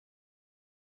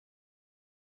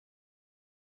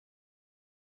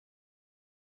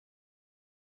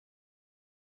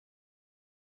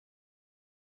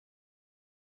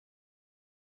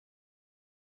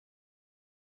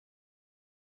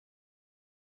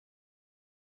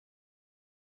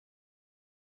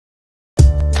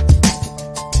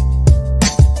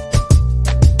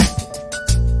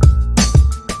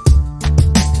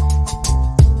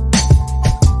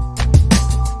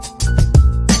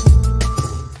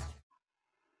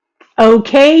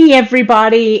Okay,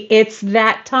 everybody, it's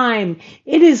that time.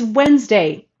 It is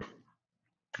Wednesday,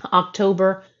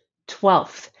 October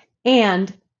 12th,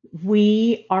 and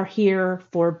we are here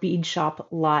for Beadshop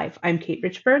Live. I'm Kate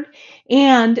Richburg,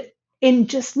 and in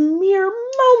just mere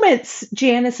moments,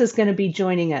 Janice is going to be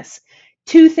joining us.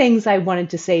 Two things I wanted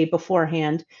to say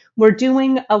beforehand. We're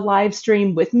doing a live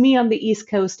stream with me on the East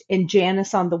Coast and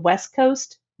Janice on the West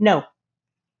Coast. No,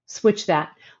 switch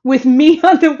that. With me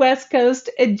on the West Coast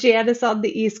and Janice on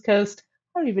the East Coast.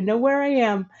 I don't even know where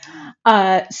I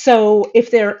am. So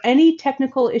if there are any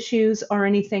technical issues or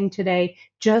anything today,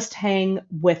 just hang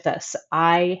with us.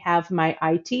 I have my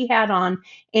IT hat on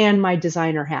and my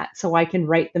designer hat, so I can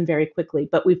write them very quickly.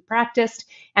 But we've practiced,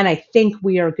 and I think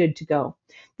we are good to go.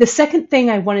 The second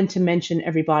thing I wanted to mention,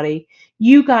 everybody,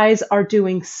 you guys are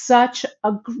doing such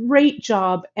a great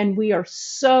job, and we are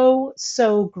so,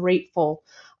 so grateful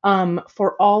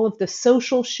for all of the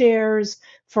social shares,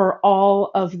 for all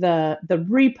of the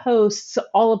reposts,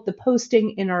 all of the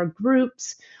posting in our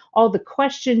groups, all the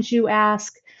questions you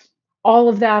ask, all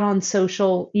of that on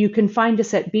social. You can find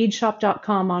us at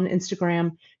beadshop.com on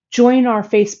Instagram. Join our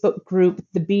Facebook group,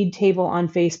 The Bead Table on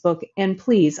Facebook, and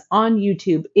please, on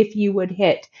YouTube, if you would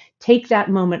take that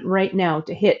moment right now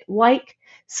to hit like,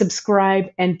 subscribe,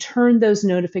 and turn those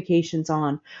notifications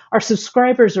on. Our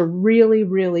subscribers are really,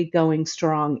 really going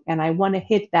strong, and I want to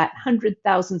hit that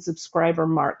 100,000 subscriber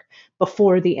mark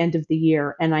before the end of the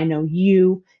year, and I know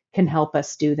you can help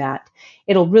us do that.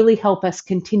 It'll really help us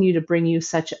continue to bring you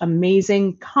such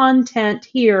amazing content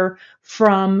here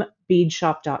from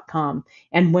beadshop.com.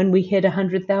 And when we hit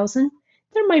 100,000,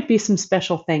 there might be some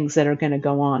special things that are going to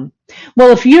go on.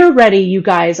 Well, if you're ready, you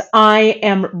guys, I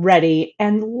am ready.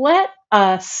 And let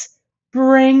us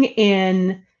bring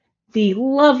in the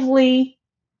lovely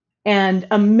and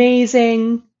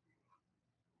amazing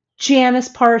Janice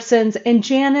Parsons. And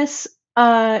Janice,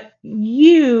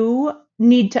 you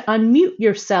need to unmute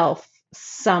yourself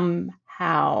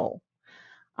somehow,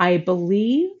 I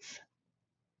believe.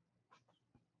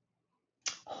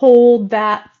 Hold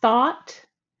that thought.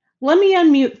 Let me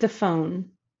unmute the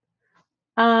phone.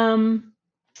 No.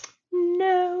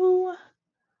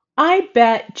 I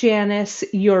bet, Janice,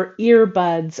 your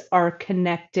earbuds are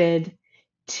connected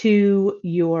to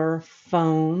your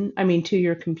phone. To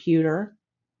your computer.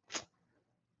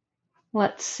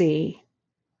 Let's see.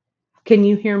 Can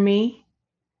you hear me?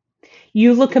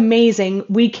 You look amazing.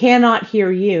 We cannot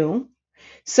hear you.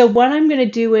 So what I'm going to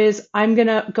do is I'm going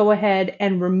to go ahead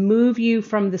and remove you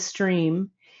from the stream,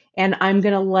 and I'm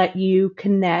going to let you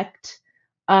connect.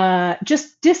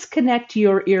 Just disconnect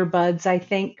your earbuds, I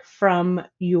think, from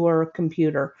your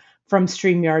computer, from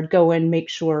StreamYard. Go and make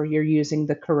sure you're using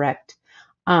the correct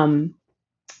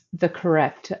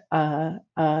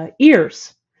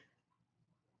ears.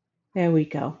 There we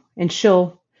go. And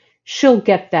she'll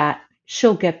get that.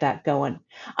 She'll get that going.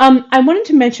 I wanted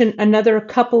to mention another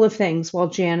couple of things while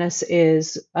Janice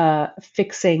is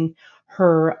fixing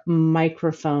her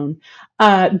microphone.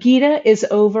 Geeta is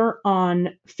over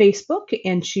on Facebook,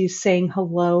 and she's saying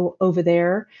hello over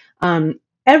there.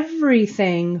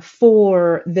 Everything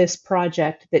for this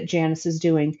project that Janice is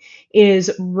doing is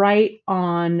right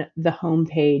on the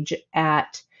homepage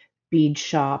at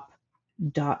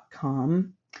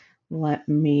beadshop.com. Let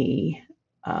me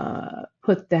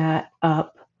put that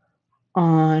up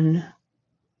on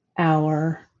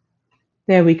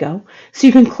there we go. So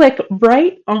you can click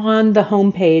right on the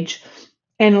home page,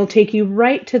 and it'll take you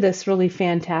right to this really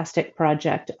fantastic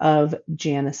project of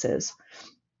Janice's.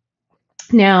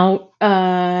 Now,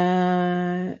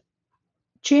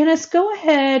 Janice, go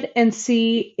ahead and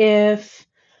see if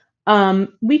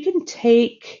we can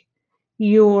take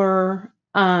your,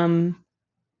 I'm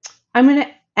going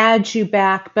to add you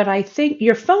back, but I think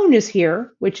your phone is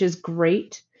here, which is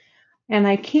great. And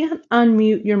I can't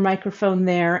unmute your microphone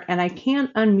there, and I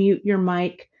can't unmute your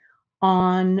mic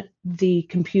on the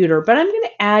computer. But I'm going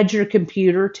to add your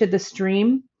computer to the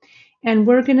stream, and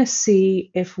we're going to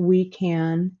see if we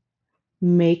can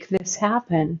make this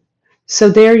happen. So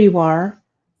there you are.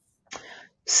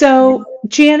 So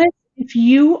Janice, if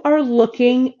you are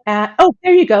looking at,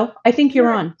 there you go. I think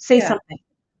you're on. Say something.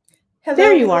 Hello,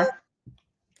 there you are.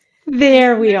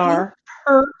 There we are.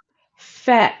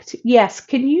 Perfect. Yes.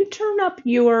 Can you turn up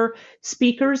your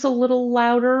speakers a little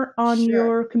louder on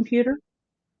your computer?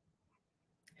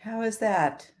 How is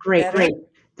that? Great. Better? Great.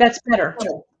 That's better.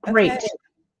 Great. Okay.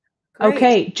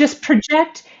 Okay. Just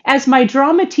project, as my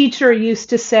drama teacher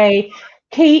used to say,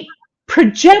 Kate,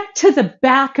 project to the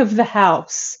back of the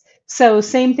house. So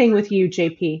same thing with you,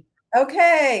 JP.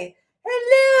 Okay.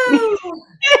 Hello.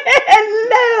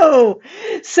 Hello.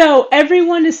 So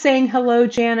everyone is saying hello,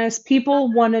 Janice.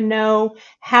 People want to know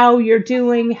how you're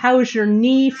doing. How's your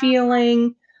knee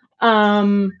feeling?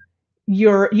 Um,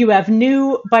 you have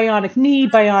new bionic knee,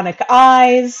 bionic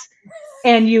eyes,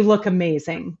 and you look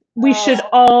amazing. We should Oh,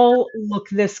 all look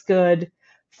this good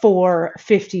for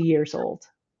 50 years old.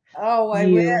 oh, I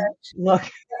wish. You look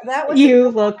That was a you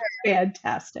good, look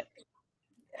fantastic.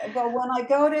 but when I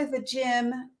go to the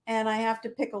gym and I have to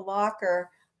pick a locker,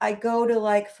 I go to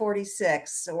like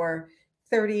 46 or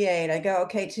 38. I go,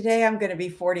 okay, today I'm going to be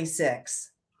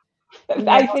 46.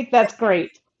 I think that's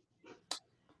great.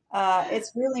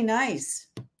 It's really nice.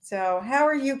 So, how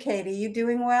are you, Katie? You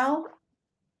doing well?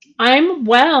 I'm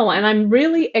well, and I'm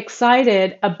really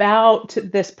excited about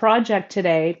this project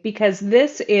today because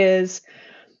this is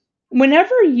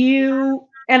whenever you,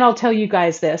 and I'll tell you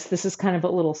guys this is kind of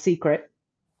a little secret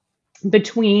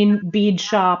between bead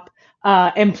shop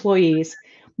employees.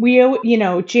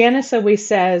 Janice always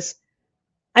says,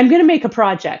 I'm going to make a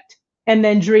project. And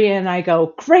then Drea and I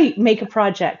go, great, make a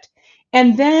project.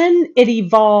 And then it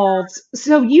evolves.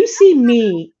 So you see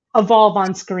me evolve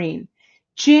on screen.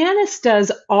 Janice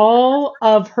does all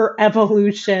of her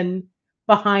evolution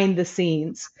behind the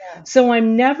scenes. Yeah. So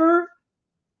I'm never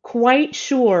quite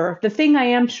sure. The thing I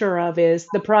am sure of is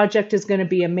the project is going to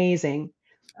be amazing,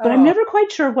 but I'm Oh, never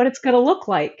quite sure what it's going to look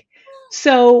like.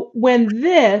 So when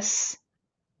this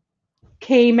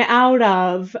came out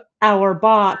of our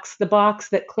box, the box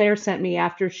that Claire sent me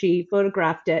after she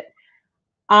photographed it,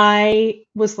 I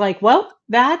was like, well,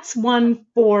 that's one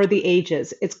for the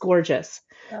ages. It's gorgeous.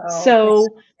 oh, that's So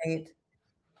great.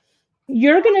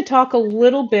 you're going to talk a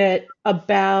little bit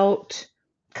about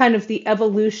kind of the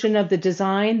evolution of the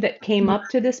design that came Mhm, up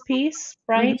to this piece, mhm.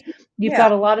 right? You've Yeah,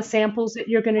 got a lot of samples that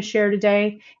you're going to share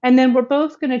today. And then we're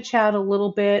both going to chat a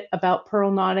little bit about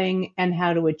pearl knotting and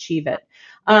how to achieve it.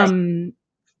 right. Um,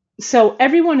 so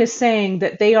everyone is saying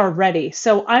that they are ready.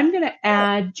 So I'm going to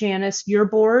add, Janice, your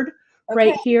board Okay,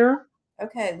 right here.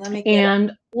 okay. Let me get it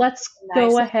And let's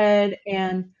go nice. ahead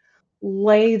and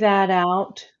lay that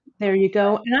out. There you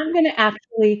go. And I'm going to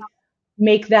actually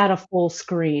make that a full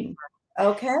screen.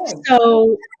 Okay.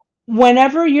 So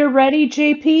whenever you're ready,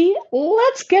 JP,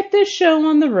 let's get this show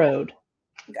on the road.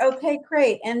 Okay,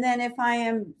 great. And then if I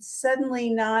am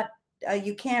suddenly not,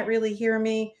 you can't really hear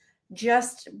me,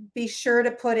 just be sure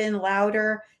to put in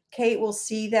louder. Kate will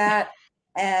see that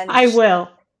and I will.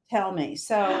 tell me.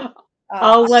 So,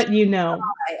 I'll let you know.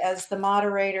 as the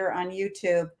moderator on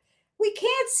YouTube, we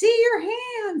can't see your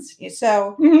hands.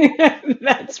 So,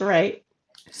 That's right.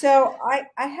 so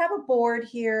I have a board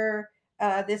here.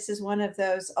 This is one of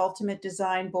those ultimate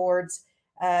design boards,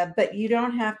 but you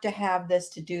don't have to have this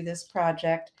to do this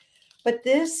project. But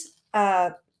this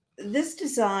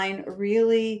design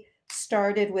really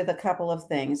started with a couple of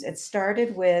things. It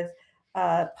started with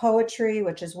poetry,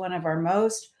 which is one of our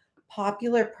most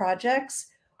popular projects,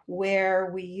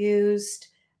 where we used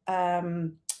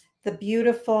um, the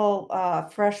beautiful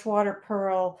freshwater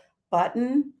pearl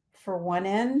button for one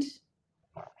end,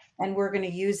 and we're going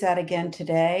to use that again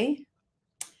today.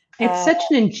 It's Uh, such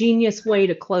an ingenious way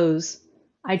to close.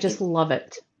 I just love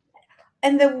it.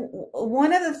 and the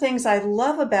one of the things I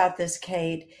love about this,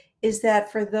 Kate, is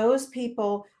that for those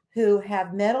people who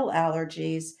have metal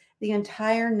allergies, the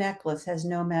entire necklace has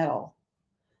no metal,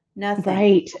 nothing.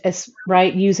 Right. It's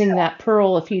right. Using that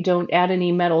pearl, if you don't add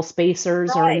any metal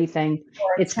spacers or Right. anything,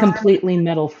 Or a it's charm. completely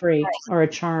metal free Right. or a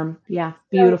charm. Yeah. So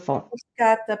Beautiful. it's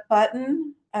got the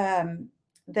button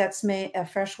that's made a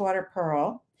freshwater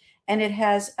pearl, and it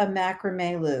has a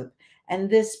macrame loop. And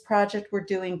this project we're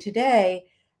doing today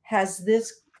has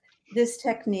this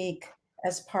technique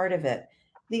as part of it.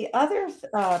 The other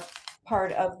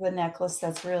part of the necklace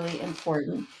that's really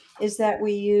important is that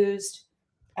we used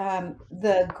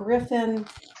the griffin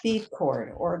bead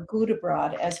cord, or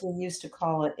Gudebrat, as we used to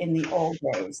call it in the old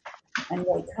days. And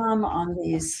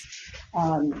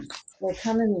um, they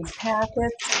come in these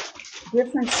packets,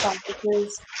 different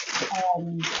sizes.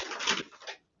 Um,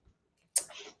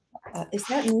 is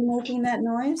that me making that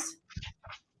noise?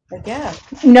 I guess.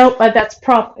 No, but that's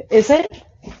is it?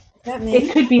 Is that It me?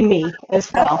 could be me as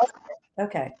Oh, well.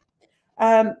 okay.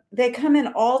 They come in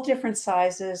all different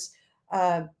sizes,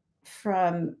 uh,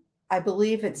 from, I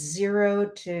believe it's 0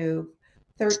 to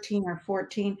 13 or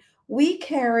 14. We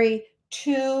carry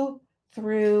 2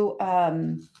 through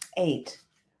 8.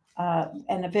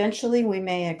 And eventually we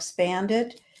may expand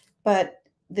it, but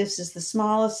this is the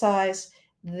smallest size.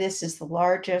 This is the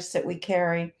largest that we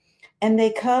carry. And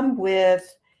they come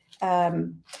with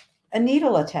a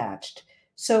needle attached.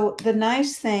 So the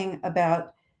nice thing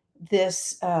about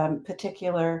this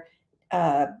particular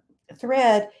uh,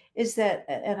 thread is that,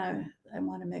 and I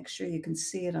want to make sure you can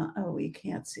see it on, oh, you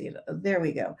can't see it. Oh, there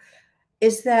we go.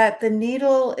 Is that the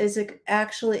needle is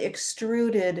actually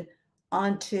extruded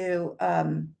onto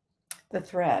the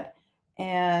thread.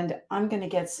 And I'm going to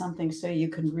get something so you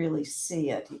can really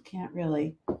see it. You can't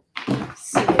really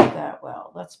see it that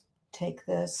well. Let's take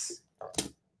this.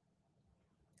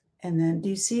 And then do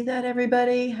you see that,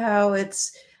 everybody? How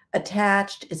it's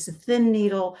attached? It's a thin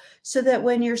needle so that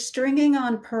when you're stringing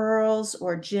on pearls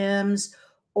or gems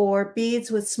or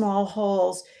beads with small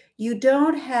holes, you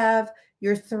don't have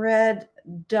your thread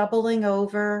doubling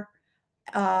over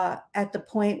at the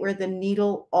point where the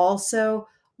needle also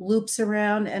loops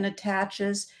around and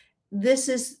attaches. This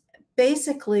is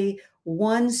basically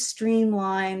one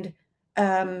streamlined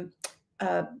um,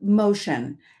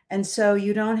 motion. And so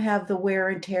you don't have the wear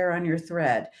and tear on your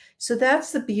thread. So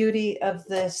that's the beauty of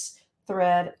this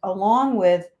thread, along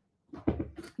with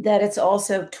that it's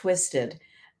also twisted.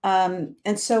 And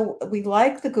so we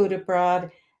like the Gouda Brod,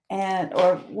 and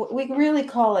or we really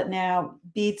call it now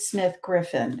Beadsmith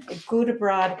Griffin. Gouda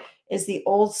Brod is the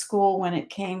old school when it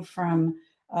came from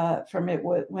it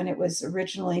when it was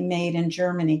originally made in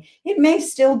Germany. It may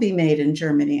still be made in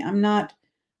Germany. I'm not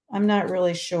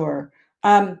really sure.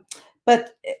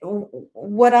 But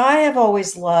what I have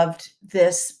always loved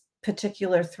this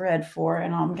particular thread for,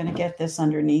 and I'm going to get this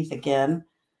underneath again.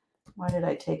 Why did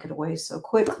I take it away so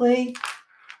quickly?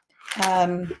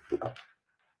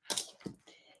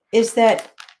 Is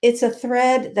that it's a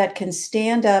thread that can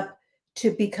stand up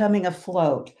to becoming a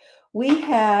float. We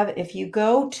have, if you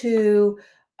go to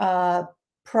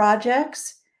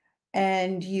projects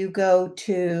and you go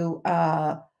to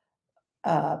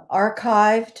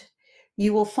archived,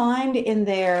 you will find in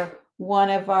there one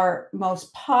of our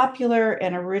most popular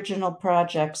and original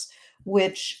projects,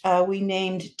 which we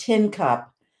named Tin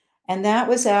Cup. And that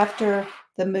was after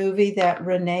the movie that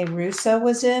Rene Russo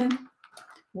was in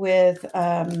with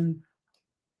Kevin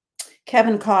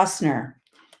Costner,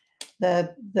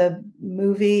 the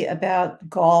movie about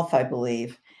golf, I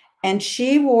believe. And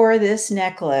she wore this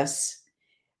necklace,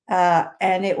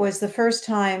 and it was the first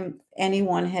time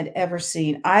anyone had ever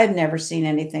seen. I had never seen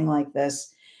anything like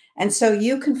this. And so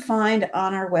you can find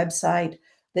on our website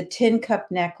the Tin Cup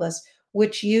necklace,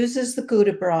 which uses the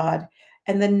Gouda Brod.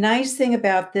 And the nice thing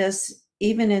about this,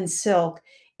 even in silk,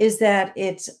 is that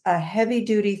it's a heavy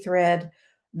duty thread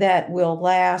that will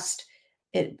last.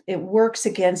 It works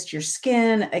against your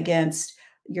skin, against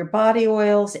your body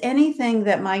oils, anything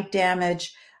that might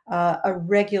damage a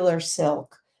regular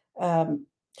silk.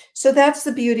 So that's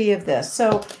the beauty of this.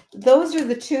 So those are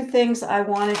the two things I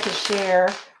wanted to share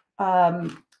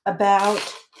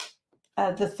about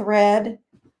the thread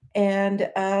and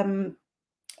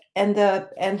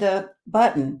the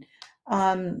button.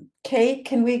 Kate,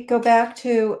 can we go back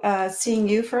to seeing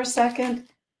you for a second?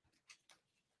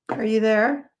 Are you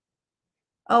there?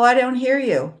 Oh, I don't hear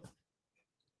you.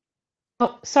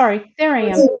 Oh, sorry. There I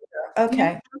am.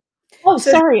 Okay. Oh,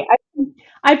 So, sorry.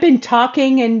 I've been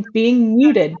talking and being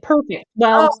muted. Perfect.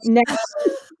 oh, Well, next.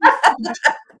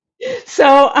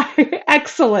 So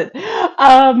excellent.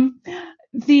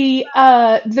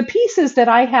 The pieces that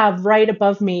I have right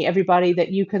above me, everybody,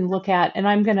 that you can look at, and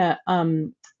I'm gonna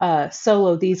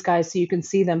solo these guys so you can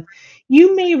see them.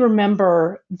 You may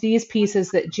remember these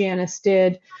pieces that Janice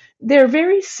did. They're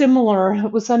very similar.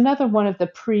 It was another one of the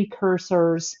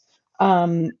precursors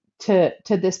to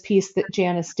this piece that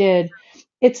Janice did.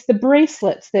 It's the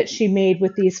bracelets that she made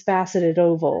with these faceted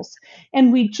ovals.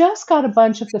 And we just got a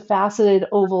bunch of the faceted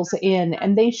ovals in,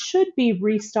 and they should be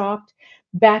restocked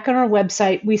back on our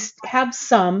website. We have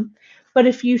some, but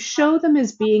if you show them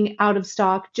as being out of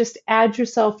stock, just add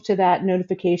yourself to that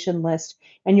notification list,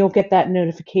 and you'll get that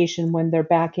notification when they're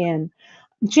back in.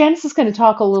 Janice is going to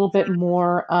talk a little bit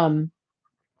more.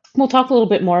 We'll talk a little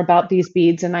bit more about these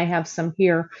beads, and I have some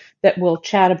here that we'll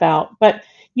chat about. But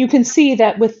you can see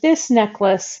that with this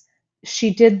necklace,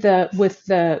 she did with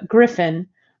the griffin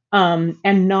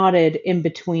and knotted in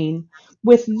between.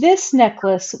 With this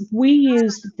necklace, we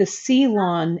used the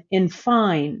Ceylon in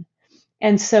fine.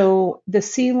 And so the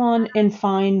Ceylon in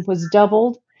fine was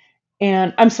doubled,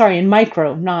 and I'm sorry, in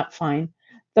micro, not fine.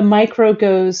 The micro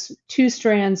goes 2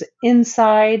 strands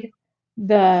inside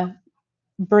the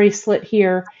bracelet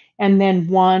here and then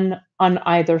one on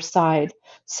either side.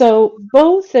 So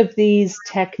both of these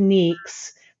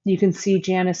techniques, you can see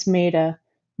Janice made a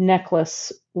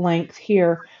necklace length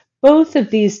here. Both of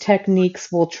these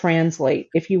techniques will translate.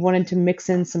 If you wanted to mix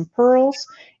in some pearls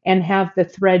and have the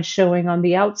thread showing on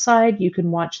the outside, you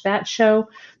can watch that show.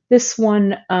 This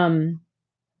one,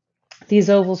 these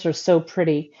ovals are so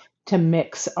pretty. to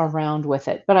mix around with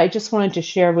it. But I just wanted to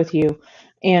share with you.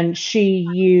 And she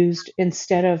used,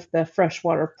 instead of the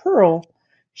freshwater pearl,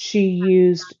 she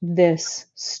used this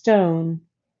stone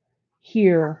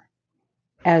here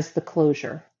as the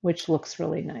closure, which looks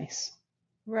really nice.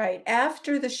 Right.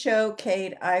 After the show,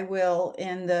 Kate, I will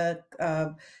in the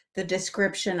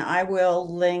description, I will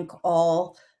link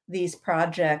all these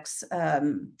projects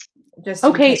just in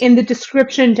Okay, case. in the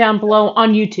description down below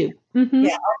on YouTube.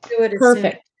 Yeah, I'll do it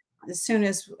Perfect. as soon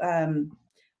as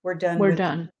we're done We're with.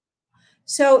 done.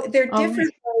 So there are All right.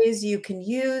 different ways you can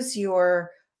use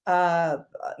your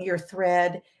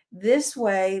thread. This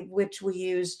way, which we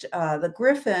used the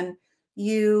Griffin,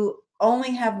 you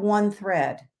only have one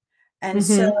thread, and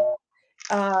so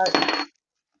Mm-hmm. uh,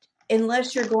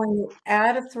 unless you're going to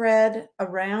add a thread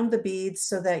around the beads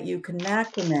so that you can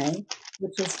macrame,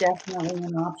 which is definitely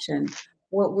an option.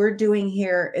 What we're doing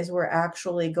here is we're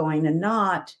actually going to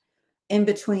knot in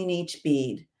between each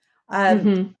bead. Um,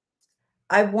 Mm-hmm.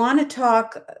 I want to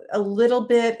talk a little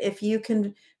bit, if you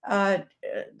can uh,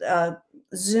 uh,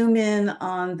 zoom in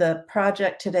on the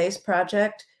project, today's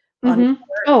project on Mm-hmm.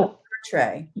 Oh,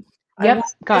 tray. I want yep,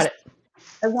 got it.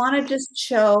 I want to just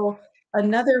show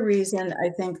another reason I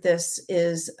think this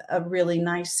is a really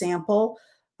nice sample,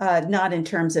 not in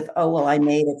terms of, oh, well, I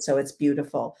made it, so it's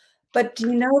beautiful. But do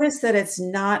you notice that it's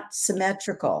not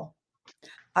symmetrical?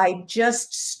 I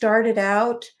just started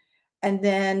out and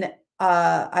then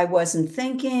I wasn't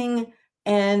thinking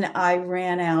and I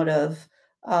ran out of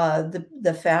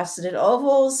the faceted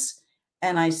ovals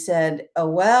and I said, oh,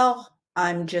 well,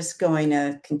 I'm just going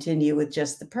to continue with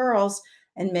just the pearls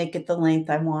and make it the length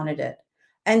I wanted it.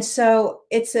 And so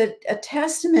it's a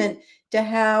testament to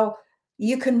how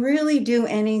you can really do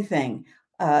anything.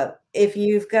 If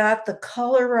you've got the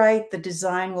color right, the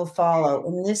design will follow.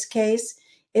 In this case,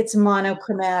 it's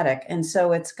monochromatic. And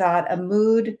so it's got a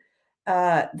mood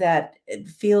that it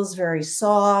feels very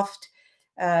soft.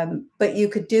 But you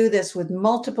could do this with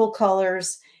multiple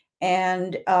colors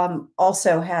and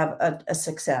also have a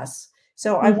success.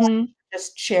 So I want Mm-hmm. to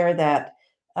just share that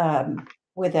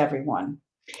with everyone.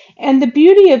 And the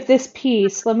beauty of this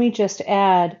piece, let me just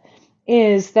add,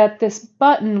 is that this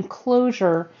button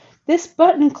closure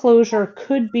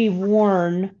could be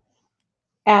worn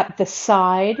at the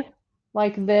side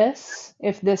like this.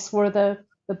 If this were the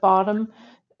bottom,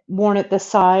 worn at the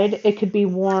side. It could be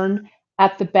worn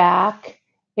at the back.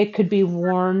 It could be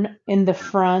worn in the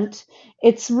front.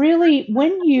 It's really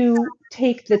when you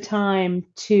take the time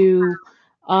to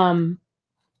um,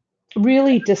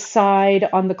 really decide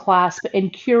on the clasp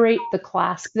and curate the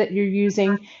clasp that you're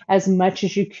using as much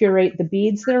as you curate the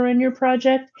beads that are in your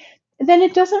project, then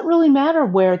it doesn't really matter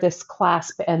where this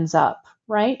clasp ends up,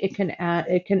 right? It can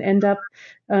end up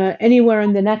anywhere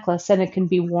in the necklace and it can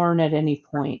be worn at any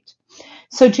point.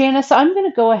 So Janice, I'm going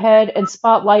to go ahead and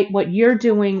spotlight what you're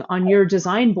doing on your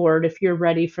design board if you're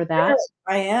ready for Sure, that.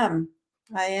 I am.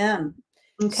 I am.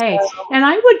 So, Okay, and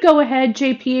I would go ahead,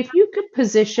 JP, if you could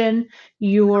position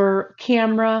your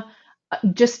camera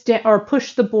or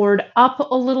push the board up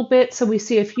a little bit so we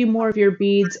see a few more of your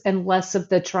beads and less of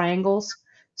the triangles.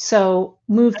 So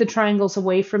move the triangles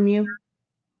away from you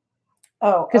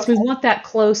oh, because we okay. want that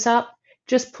close up.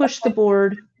 Just push the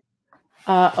board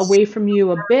away from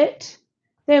you a bit.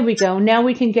 There we go. Now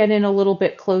we can get in a little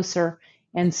bit closer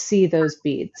and see those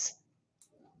beads.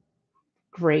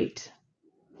 Great.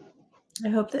 I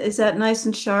hope that is that nice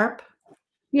and sharp.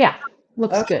 Yeah,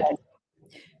 looks Okay. good.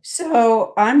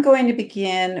 So I'm going to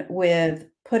begin with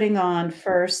putting on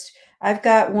first. I've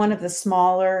got one of the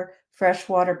smaller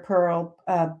freshwater pearl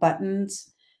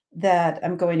buttons that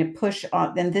I'm going to push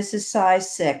on. And this is size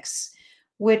 6,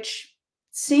 which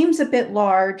seems a bit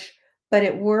large, but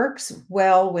it works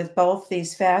well with both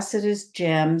these faceted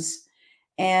gems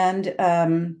and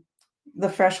the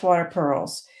freshwater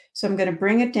pearls. So I'm going to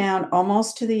bring it down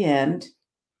almost to the end.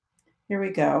 Here we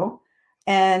go.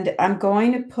 And I'm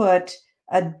going to put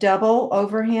a double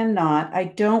overhand knot. I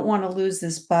don't want to lose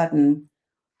this button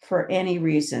for any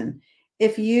reason.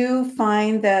 If you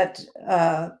find that,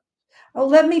 oh,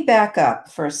 let me back up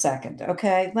for a second,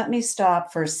 okay? Let me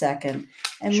stop for a second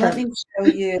and let Sure. me show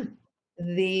you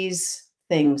these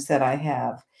things that I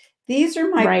have. These are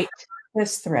my Right.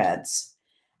 practice threads,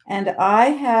 and I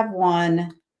have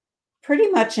one pretty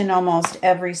much in almost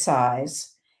every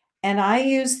size. And I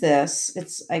use this.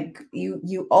 It's like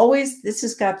you always, this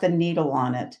has got the needle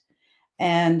on it.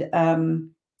 And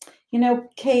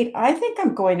Kate, I think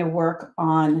I'm going to work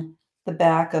on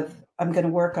I'm going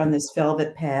to work on this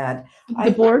velvet pad.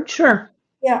 The board, sure.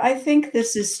 Yeah, I think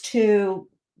this is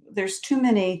there's too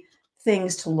many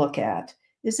things to look at.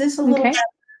 Is this a little Okay. better?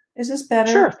 Is this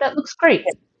better? Sure. That looks great.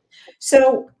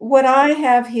 So what I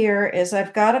have here is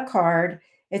I've got a card.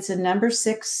 It's a number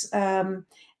 6, and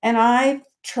I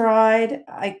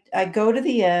go to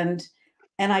the end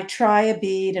and I try a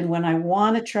bead, and when I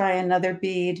wanna try another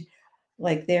bead,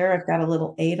 like there, I've got a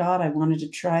little 8/0, I wanted to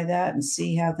try that and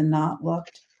see how the knot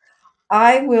looked.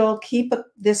 I will keep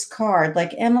this card,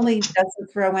 like Emily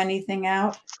doesn't throw anything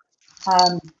out.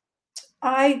 Um,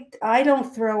 I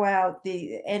don't throw out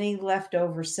any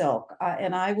leftover silk,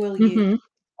 and I will Hmm.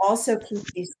 also keep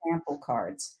these sample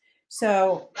cards.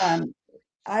 So,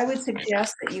 I would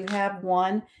suggest that you have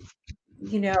one,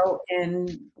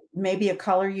 in maybe a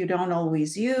color you don't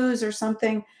always use or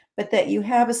something, but that you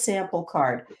have a sample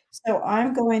card. So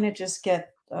I'm going to just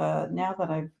get, now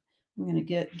that I'm gonna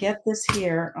get this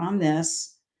here on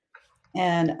this,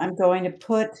 and I'm going to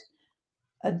put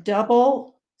a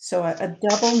double knot. So I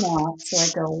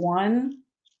go 1,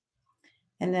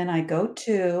 and then I go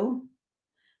 2,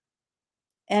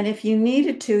 and if you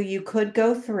needed to, you could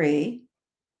go 3.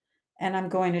 And I'm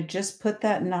going to just put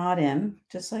that knot in,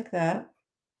 just like that.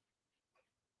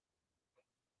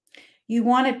 You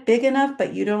want it big enough,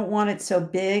 but you don't want it so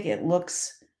big it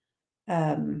looks,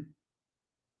 um,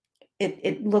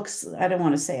 it looks, I don't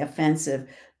wanna say offensive,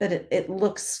 but it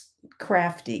looks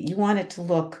crafty. You want it to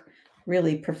look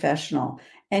really professional.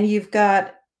 And you've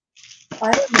got,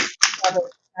 I don't know if you have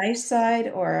a nice side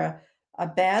or a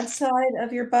bad side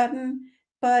of your button,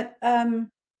 but,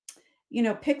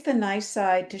 pick the nice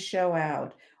side to show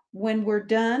out. When we're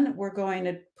done, we're going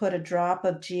to put a drop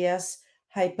of GS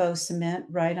Hypo Cement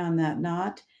right on that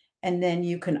knot, and then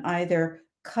you can either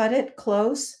cut it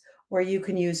close or you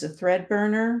can use a thread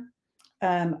burner,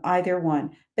 either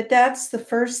one. But that's the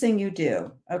first thing you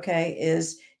do, okay,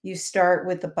 is you start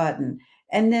with the button.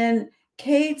 And then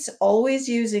Kate's always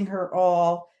using her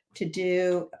awl to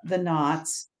do the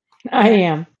knots. I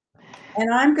am.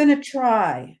 And I'm gonna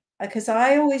try, because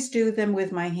I always do them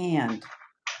with my hand,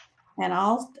 and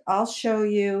I'll show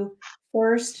you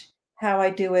first how I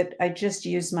do it. I just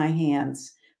use my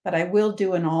hands, but I will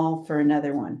do an awl for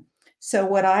another one. So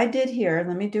what I did here,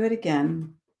 let me do it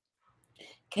again.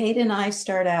 Kate and I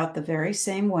start out the very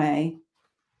same way,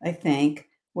 I think,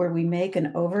 where we make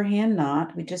an overhand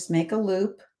knot. We just make a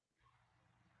loop,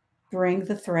 bring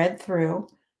the thread through,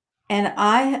 and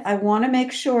I wanna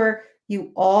make sure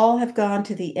you all have gone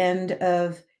to the end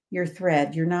of your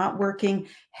thread. You're not working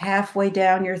halfway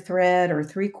down your thread or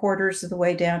 3/4 of the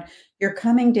way down. You're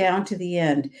coming down to the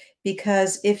end,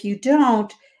 because if you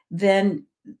don't, then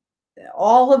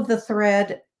all of the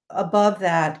thread above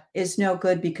that is no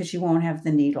good because you won't have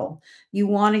the needle. You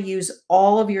wanna use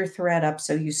all of your thread up,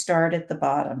 so you start at the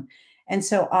bottom. And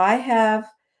so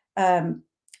um,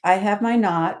 I have my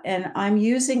knot, and I'm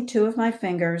using 2 of my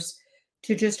fingers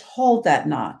to just hold that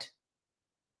knot.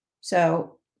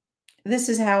 So this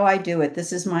is how I do it.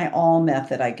 This is my awl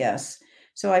method, I guess.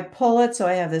 So I pull it, so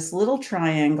I have this little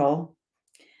triangle,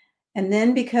 and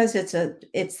then because it's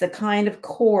the kind of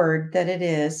cord that it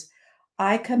is,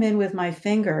 I come in with my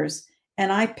fingers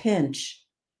and I pinch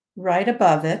right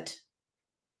above it.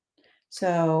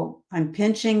 So I'm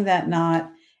pinching that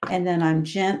knot, and then I'm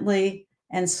gently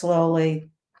and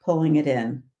slowly pulling it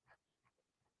in.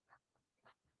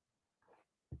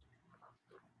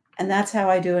 And that's how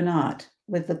I do a knot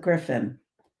with the griffin.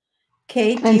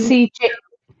 Kate, do And you? see,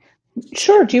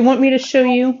 sure. Do you want me to show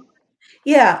you?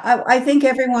 Yeah, I think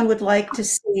everyone would like to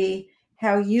see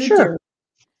how you do Sure, it.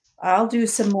 I'll do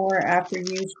some more after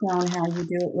you've shown how you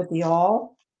do it with the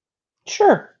awl.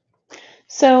 sure.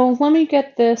 So let me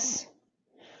get this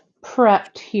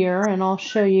prepped here and I'll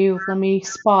show you. Let me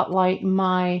spotlight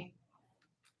my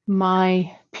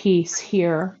piece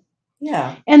here.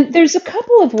 Yeah. And there's a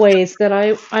couple of ways that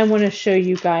I want to show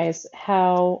you guys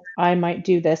how I might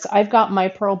do this. I've got my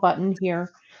pearl button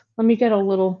here. Let me get a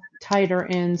little tighter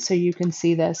in so you can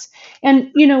see this.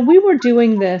 And we were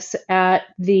doing this at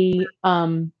the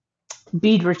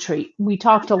bead retreat. We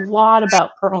talked a lot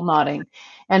about pearl knotting.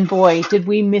 And boy, did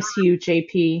we miss you,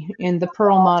 JP, in the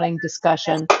pearl knotting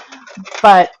discussion.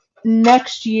 But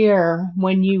next year,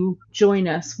 when you join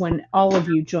us, when all of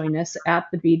you join us at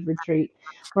the bead retreat,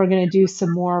 we're going to do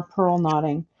some more pearl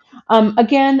knotting.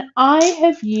 Again, I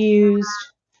have used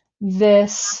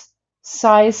this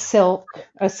size silk,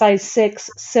 a size 6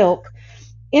 silk.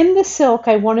 In the silk,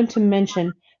 I wanted to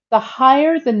mention the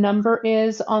higher the number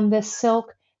is on this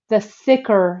silk, the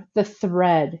thicker the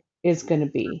thread is going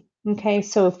to be. Okay,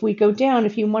 so if we go down,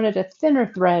 if you wanted a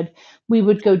thinner thread, we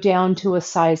would go down to a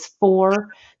size 4.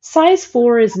 Size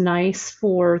 4 is nice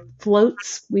for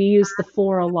floats. We use the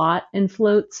 4 a lot in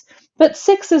floats, but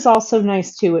 6 is also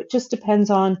nice too. It just depends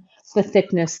on the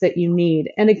thickness that you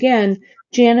need. And again,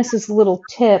 Janice's little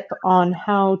tip on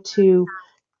how to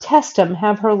test them,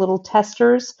 have her little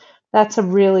testers. That's a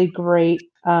great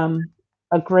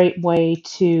way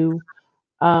to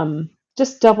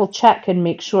just double check and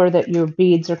make sure that your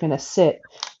beads are going to sit,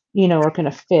 are going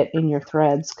to fit in your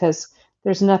threads, because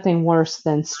there's nothing worse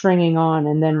than stringing on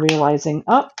and then realizing,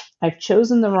 oh, I've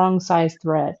chosen the wrong size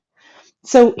thread.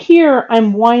 So here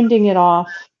I'm winding it off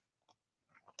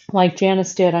like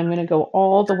Janice did. I'm going to go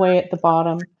all the way at the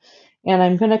bottom, and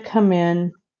I'm going to come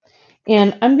in,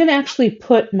 and I'm going to actually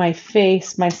put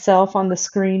myself on the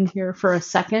screen here for a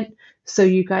second so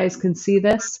you guys can see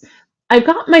this. I've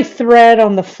got my thread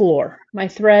on the floor.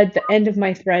 The end of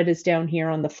my thread is down here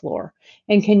on the floor.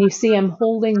 And can you see I'm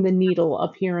holding the needle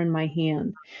up here in my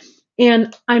hand?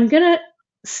 And I'm going to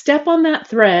step on that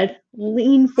thread,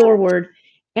 lean forward,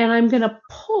 and I'm going to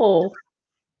pull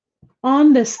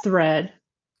on this thread.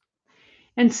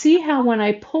 And see how when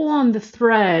I pull on the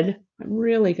thread, I'm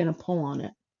really going to pull on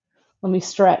it. Let me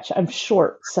stretch. I'm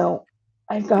short, so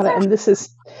I've got it. And this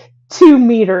is 2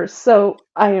 meters, so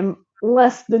I am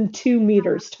less than 2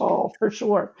 meters tall for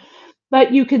sure.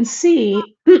 But you can see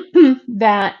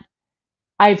that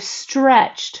I've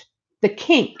stretched the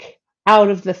kink out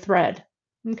of the thread.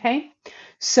 Okay.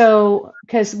 So,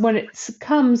 because when it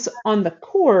comes on the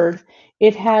cord,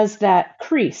 it has that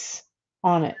crease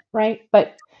on it, right?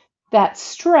 But that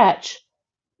stretch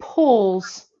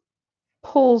pulls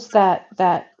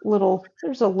that little,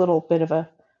 there's a little bit of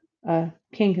a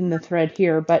kink in the thread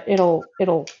here, but it'll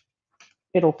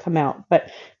come out.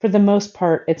 But for the most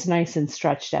part, it's nice and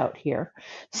stretched out here.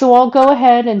 So I'll go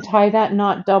ahead and tie that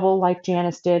knot double like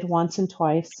Janice did once and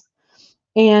twice.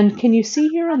 And can you see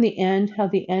here on the end how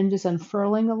the end is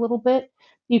unfurling a little bit?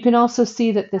 You can also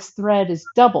see that this thread is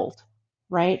doubled,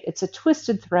 right? It's a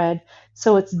twisted thread,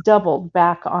 so it's doubled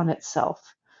back on itself.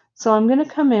 So I'm going to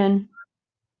come in,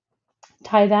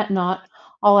 tie that knot.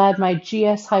 I'll add my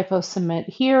GS Hypo Cement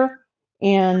here,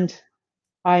 and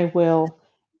I will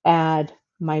add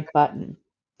my button.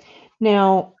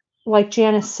 Now, like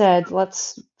Janice said,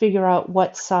 let's figure out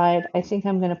what side. I think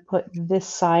I'm going to put this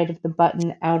side of the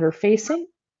button outer facing,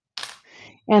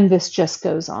 and this just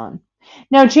goes on.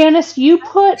 Now, Janice, you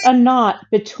put a knot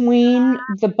between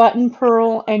the button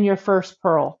purl and your first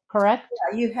purl, correct?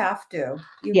 Yeah, you have to.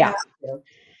 You Yeah. have to.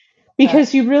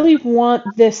 Because you really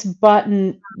want this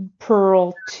button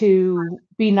purl to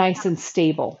be nice and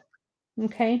stable.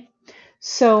 Okay,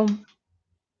 so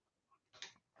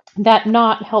that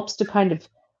knot helps to kind of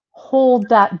hold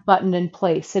that button in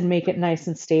place and make it nice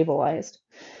and stabilized.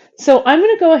 So I'm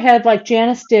going to go ahead like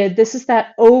Janice did. This is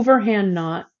that overhand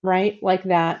knot, right? Like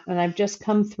that. And I've just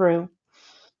come through.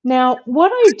 Now,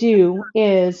 what I do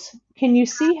is, can you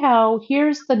see how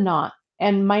here's the knot,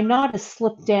 and my knot is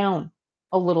slipped down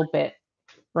a little bit,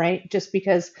 right? Just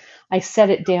because I set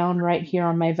it down right here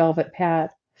on my velvet pad.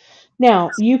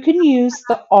 Now, you can use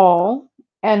the awl,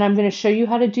 and I'm going to show you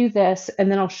how to do this,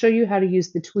 and then I'll show you how to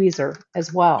use the tweezer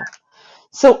as well.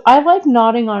 So I like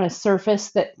knotting on a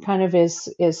surface that kind of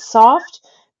is soft,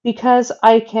 because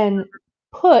I can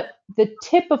put the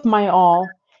tip of my awl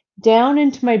down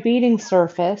into my beading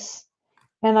surface,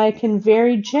 and I can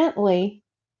very gently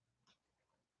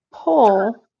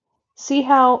pull. See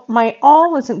how my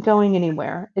awl isn't going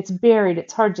anywhere. It's buried.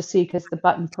 It's hard to see because the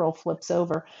button purl flips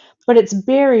over, but it's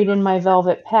buried in my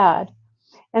velvet pad.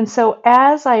 And so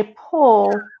as I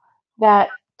pull that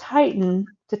to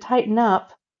tighten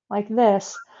up like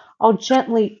this, I'll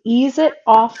gently ease it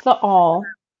off the awl.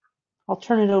 I'll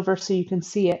turn it over so you can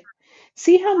see it.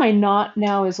 See how my knot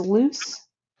now is loose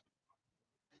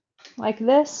like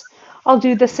this? I'll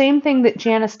do the same thing that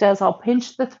Janice does. I'll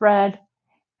pinch the thread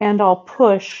and I'll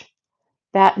push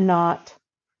that knot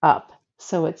up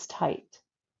so it's tight.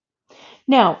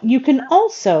 Now, you can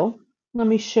also, let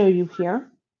me show you here,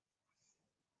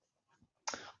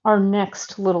 our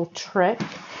next little trick.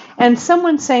 And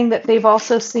someone's saying that they've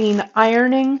also seen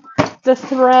ironing the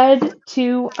thread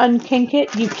to unkink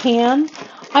it. You can.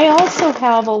 I also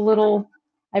have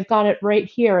I've got it right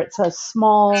here. It's a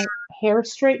small hair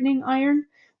straightening iron.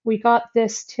 We got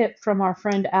this tip from our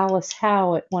friend Alice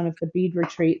Howe at one of the bead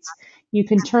retreats. You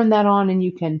can turn that on and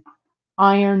you can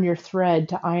iron your thread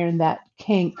to iron that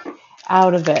kink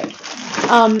out of it.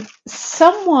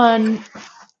 Someone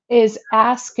is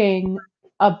asking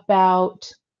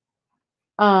about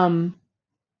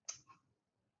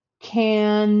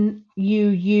can you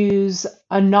use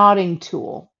a knotting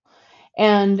tool?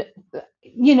 And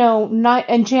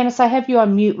and Janice, I have you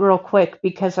on mute real quick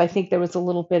because I think there was a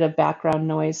little bit of background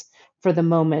noise for the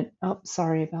moment. Oh,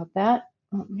 sorry about that.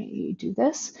 Let me do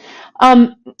this.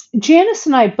 Janice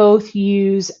and I both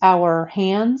use our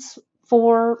hands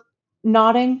for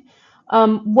knotting.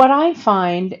 What I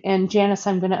find, and Janice,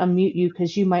 I'm going to unmute you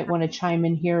because you might want to chime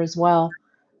in here as well.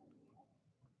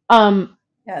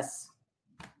 Yes.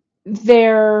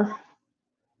 There,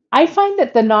 I find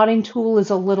that the knotting tool is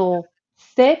a little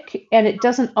thick and it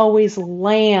doesn't always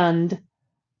land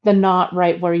the knot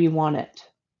right where you want it.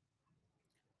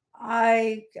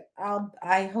 I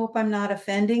hope I'm not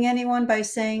offending anyone by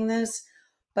saying this,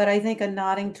 but I think a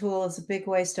knotting tool is a big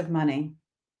waste of money.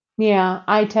 Yeah,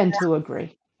 I tend to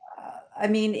agree. I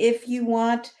mean, if you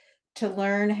want to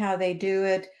learn how they do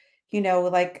it,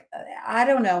 like I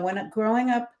don't know, when growing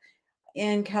up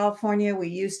in California, we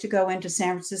used to go into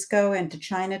San Francisco, into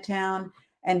Chinatown,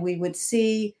 and we would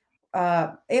see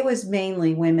it was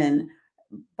mainly women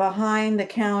behind the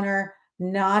counter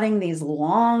knotting these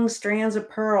long strands of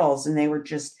pearls, and they were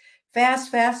just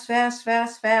fast, fast, fast,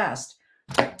 fast, fast.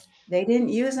 They didn't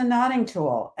use a knotting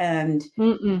tool. And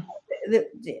Mm-mm.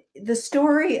 the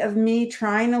story of me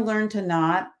trying to learn to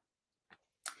knot,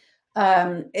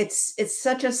 it's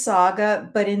such a saga,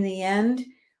 but in the end,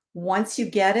 once you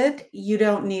get it, you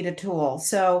don't need a tool.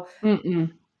 So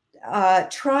Mm-mm.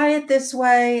 try it this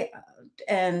way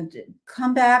and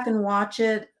come back and watch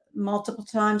it multiple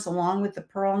times along with the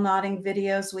pearl knotting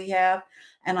videos we have.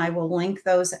 And I will link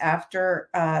those after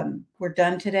we're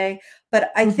done today.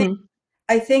 But Mm-hmm.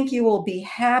 I think you will be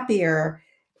happier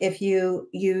if you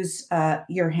use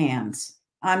your hands.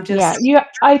 I'm Yeah,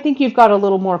 just I think you've got a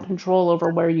little more control over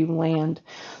where you land.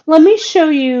 Let me show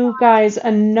you guys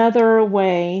another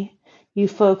way, you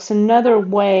folks, another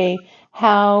way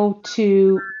how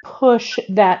to push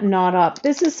that knot up.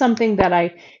 This is something that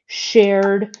I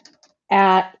shared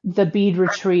at the bead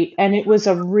retreat, and it was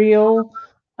a real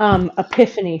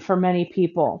epiphany for many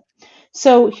people.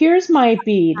 So here's my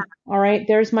bead. All right,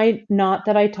 there's my knot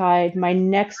that I tied, my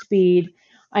next bead.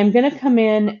 I'm going to come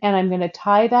in and I'm going to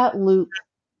tie that loop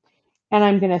and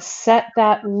I'm going to set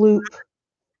that loop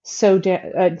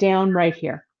down right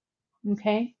here.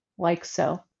 Okay, like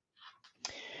so.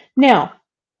 Now,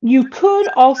 you could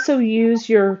also use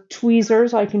your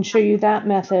tweezers. I can show you that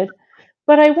method,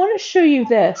 but I want to show you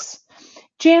this.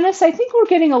 Janice, I think we're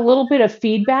getting a little bit of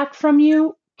feedback from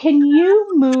you. Can you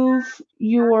move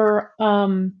your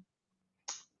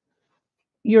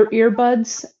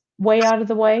earbuds way out of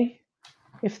the way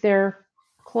if they're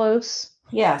close?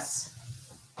 yes.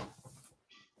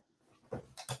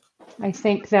 I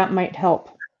think that might help.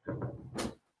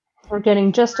 We're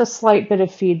getting just a slight bit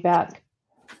of feedback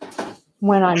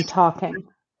when I'm talking.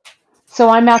 So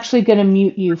I'm actually going to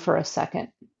mute you for a second.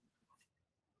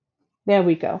 There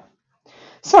we go.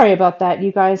 Sorry about that,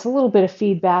 you guys. A little bit of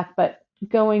feedback, but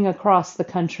going across the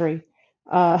country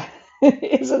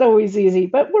isn't always easy,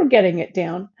 but we're getting it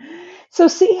down. So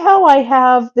see how I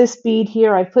have this bead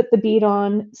here? I put the bead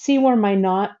on. See where my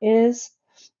knot is?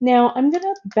 Now I'm going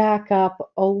to back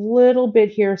up a little bit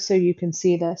here so you can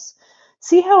see this.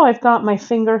 See how I've got my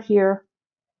finger here?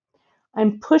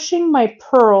 I'm pushing my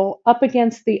pearl up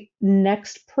against the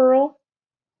next pearl,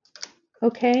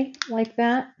 okay, like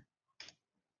that.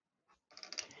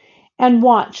 And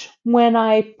watch, when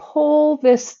I pull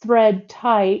this thread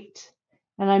tight,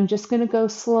 and I'm just going to go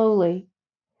slowly,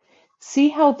 see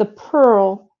how the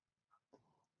pearl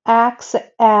acts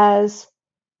as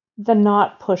the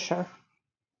knot pusher.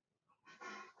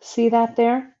 See that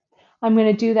there? I'm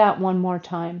going to do that one more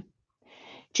time.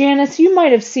 Janice, you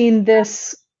might have seen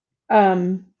this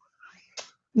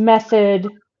method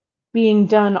being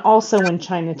done also in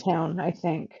Chinatown, I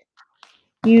think,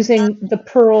 using the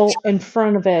pearl in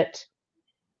front of it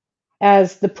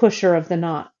as the pusher of the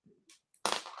knot.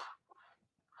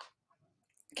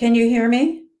 Can you hear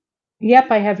me?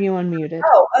 Yep, I have you unmuted.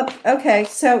 Oh, okay.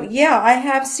 So yeah, I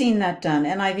have seen that done,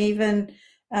 and I've even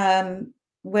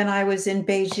when I was in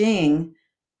Beijing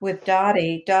with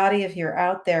Dottie, if you're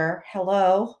out there,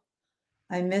 hello.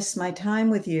 I miss my time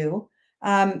with you.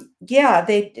 Yeah,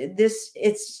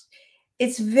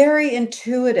 it's very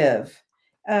intuitive.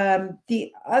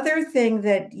 The other thing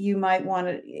that you might want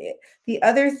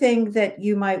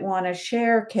to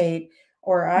share, Kate,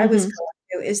 or I was Mm-hmm.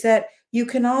 going to, is that you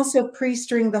can also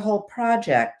pre-string the whole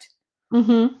project,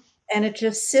 Mm-hmm. and it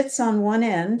just sits on one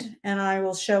end. And I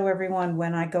will show everyone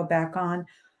when I go back on.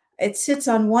 It sits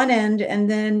on one end, and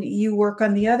then you work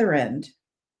on the other end.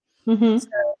 So Mm-hmm.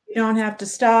 you don't have to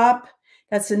stop.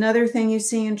 That's another thing you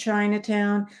see in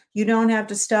Chinatown. You don't have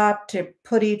to stop to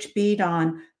put each bead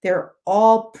on. They're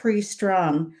all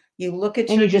pre-strung. You look at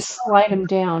And your you just slide them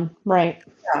down, right?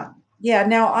 design. Yeah.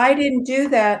 Now I didn't do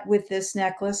that with this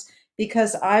necklace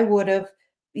because I would have,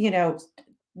 you know,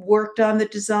 worked on the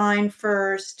design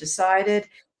first, decided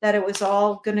that it was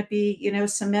all going to be,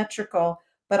 symmetrical.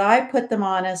 but I put them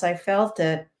on as I felt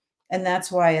it. And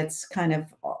that's why it's kind of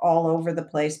all over the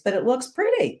place, but it looks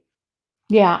pretty.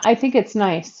 Yeah, I think it's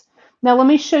nice. Now let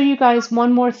me show you guys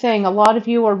one more thing. A lot of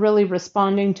you are really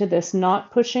responding to this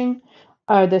knot pushing,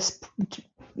 this,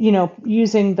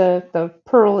 using the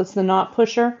pearl as the knot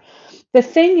pusher. The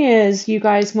thing is, you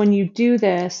guys, when you do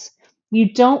this,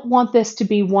 you don't want this to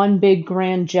be one big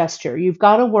grand gesture. You've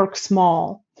got to work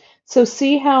small. So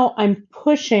see how I'm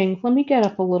pushing. Let me get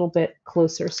up a little bit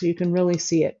closer so you can really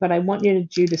see it, but I want you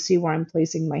to see where I'm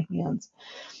placing my hands.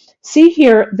 See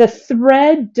here, the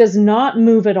thread does not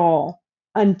move at all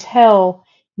until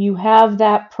you have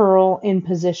that pearl in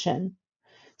position.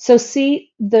 So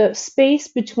see the space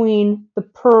between the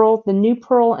pearl, the new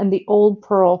pearl and the old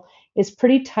pearl is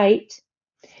pretty tight.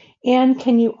 And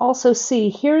can you also see,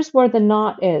 here's where the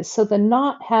knot is. So the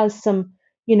knot has some,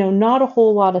 not a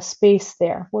whole lot of space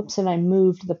there. Whoops, and I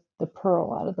moved the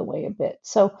pearl out of the way a bit.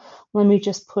 So let me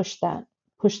just push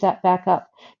that back up.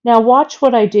 Now watch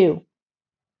what I do.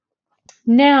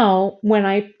 Now, when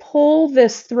I pull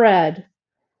this thread,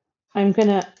 I'm going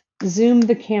to zoom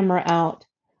the camera out.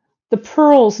 The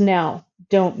pearls now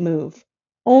don't move,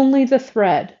 only the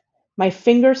thread. My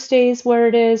finger stays where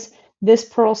it is, this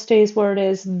pearl stays where it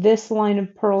is, this line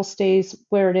of pearl stays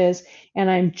where it is, and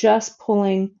I'm just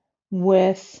pulling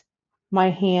with my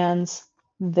hands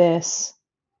this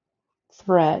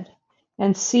thread.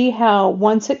 And see how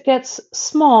once it gets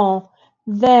small,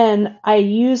 then I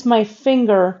use my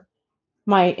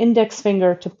index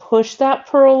finger to push that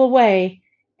pearl away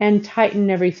and tighten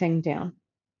everything down.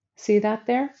 See that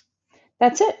there?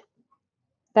 That's it.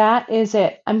 That is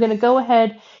it. I'm going to go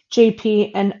ahead,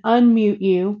 JP, and unmute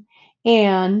you,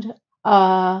 and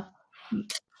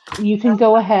you can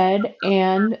go ahead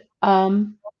and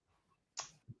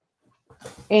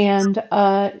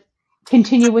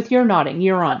continue with your nodding.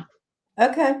 You're on.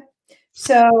 Okay.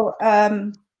 So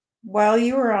while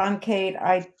you were on, Kate,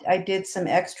 I did some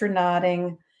extra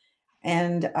knotting,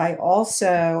 and I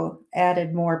also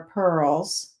added more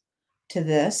pearls to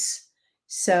this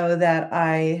so that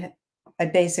I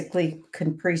basically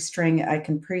can pre-string. I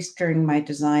can pre-string my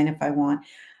design if I want.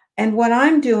 And what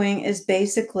I'm doing is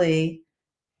basically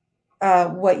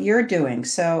what you're doing.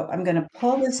 So I'm going to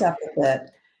pull this up a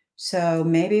bit. So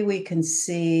maybe we can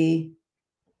see,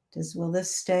 will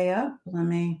this stay up? Let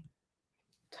me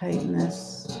tighten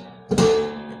this. Oh.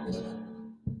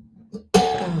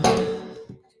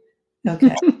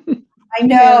 Okay. I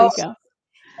know. There we go.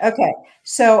 Okay.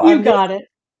 So you got it.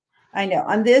 I know.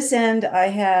 On this end, I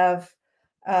have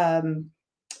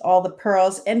all the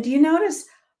pearls. And do you notice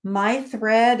my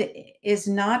thread is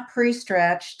not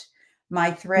pre-stretched?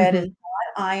 My thread is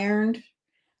not ironed.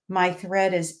 My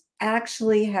thread is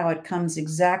actually how it comes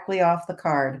exactly off the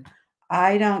card.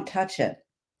 I don't touch it.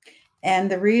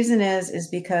 And the reason is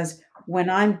because when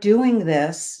I'm doing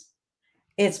this,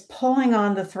 it's pulling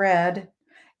on the thread,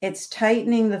 it's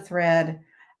tightening the thread,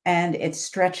 and it's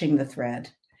stretching the thread.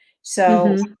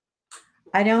 So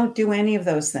I don't do any of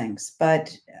those things,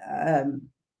 but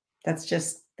that's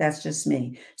just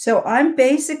me. So I'm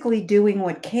basically doing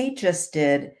what Kate just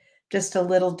did, just a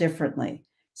little differently.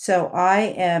 So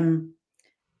I am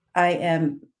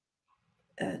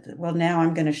well, now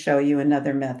I'm going to show you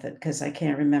another method because I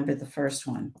can't remember the first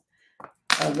one.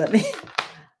 I'm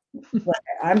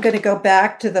going to go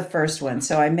back to the first one.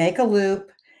 So I make a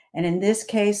loop, and in this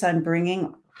case, I'm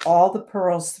bringing all the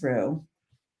pearls through.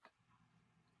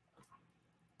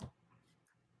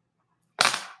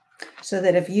 So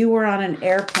that if you were on an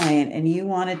airplane and you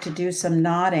wanted to do some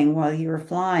knotting while you were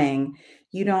flying,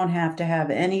 you don't have to have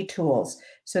any tools.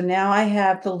 So now I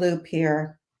have the loop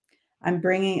here. I've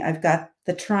got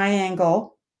the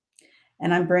triangle,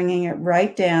 and I'm bringing it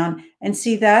right down. And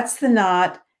see, that's the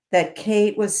knot that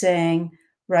Kate was saying.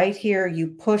 Right here, you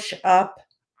push up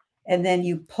and then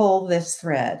you pull this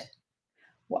thread.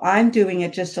 Well, I'm doing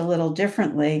it just a little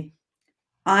differently.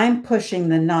 I'm pushing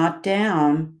the knot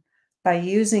down by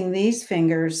using these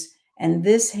fingers and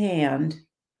this hand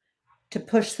to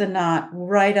push the knot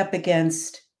right up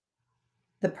against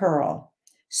the pearl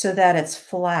so that it's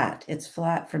flat. It's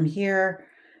flat from here.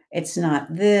 It's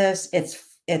not this.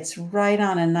 It's right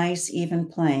on a nice even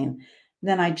plane.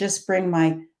 Then I just bring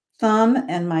my thumb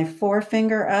and my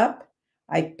forefinger up.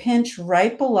 I pinch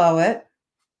right below it.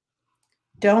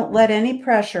 Don't let any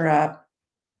pressure up.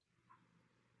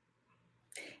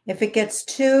 If it gets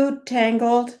too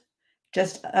tangled,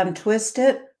 just untwist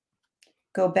it.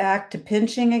 Go back to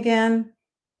pinching again.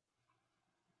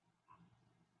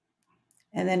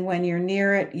 And then when you're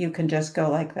near it, you can just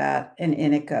go like that, and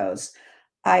in it goes.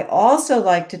 I also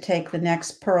like to take the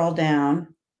next pearl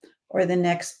down or the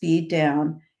next bead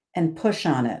down and push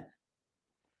on it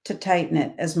to tighten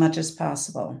it as much as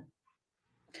possible.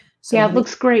 So Yeah, it let me,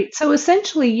 looks great. So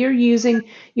essentially, you're using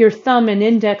your thumb and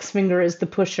index finger as the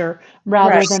pusher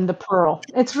right. rather than the pearl.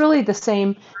 It's really the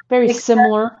same, very Ex-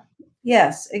 similar.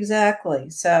 yes, exactly.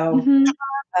 So, hmm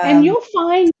And um, you'll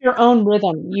find your own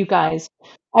rhythm, you guys.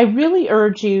 I really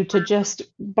urge you to just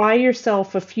buy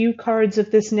yourself a few cards of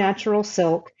this natural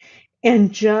silk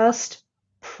and just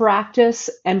practice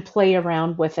and play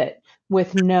around with it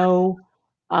with no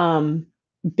um,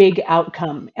 big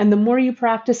outcome. And the more you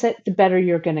practice it, the better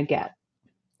you're going to get.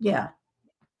 yeah.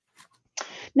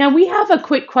 Now we have a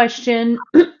quick question,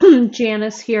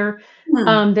 Janice here,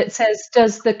 Hmm. that says,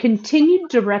 does the continued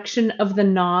direction of the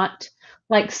knot,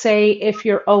 like say if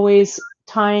you're always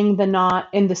tying the knot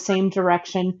in the same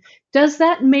direction, does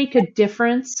that make a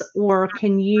difference, or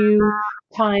can you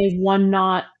tie one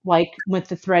knot like with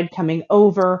the thread coming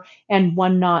over and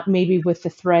one knot maybe with the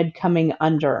thread coming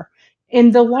under?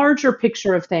 In the larger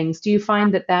picture of things, do you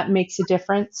find that that makes a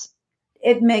difference?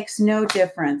 It makes no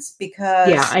difference Yeah,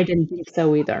 because I didn't think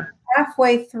so either.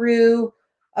 halfway through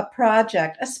a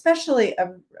project, especially,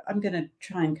 I'm going to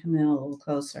try and come in a little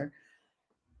closer.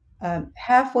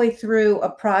 Halfway through a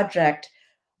project,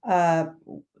 uh,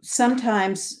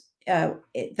 sometimes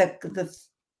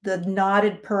the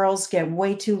knotted pearls get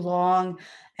way too long,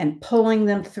 and pulling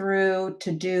them through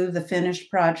to do the finished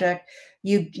project,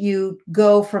 you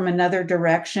go from another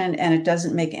direction, and it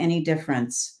doesn't make any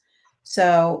difference.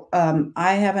 So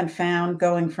I haven't found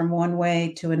going from one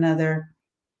way to another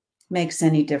makes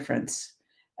any difference.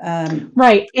 Um,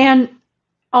 Right. And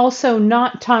also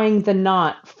not tying the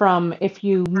knot from if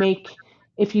you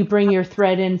bring your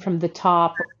thread in from the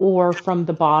top or from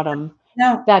the bottom,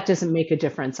 now, that doesn't make a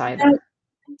difference now, either.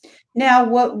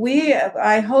 now,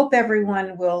 I hope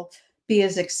everyone will be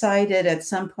as excited at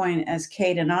some point as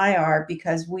Kate and I are,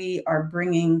 because we are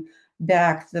bringing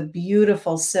back the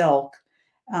beautiful silk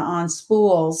on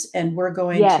spools, and we're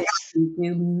going to Yes.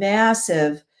 do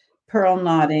massive pearl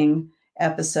knotting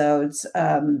episodes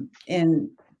in,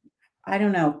 I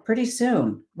don't know, pretty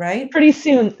soon, right? Pretty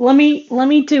soon. Let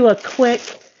me do a quick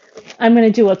I'm going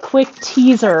to do a quick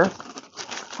teaser.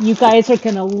 You guys are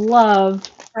going to love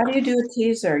How do you do a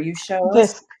teaser? You show us?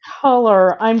 this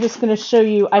color. I'm just going to show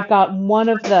you. I've got one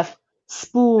of the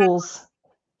spools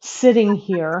sitting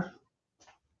here.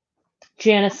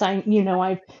 Janice, I've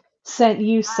sent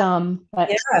you some, but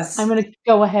I'm Yes. going to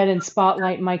go ahead and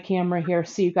spotlight my camera here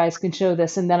so you guys can show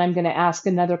this, and then I'm going to ask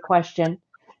another question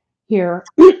here.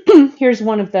 Here's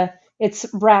one of it's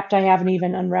wrapped. I haven't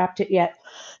even unwrapped it yet.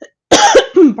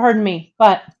 Pardon me,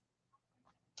 but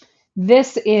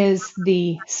this is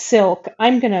the silk.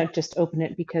 I'm going to just open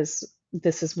it because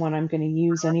this is one I'm going to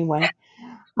use anyway.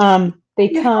 They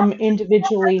You come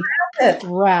individually have it.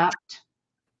 wrapped.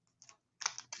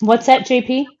 What's that,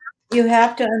 JP? You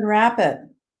have to unwrap it.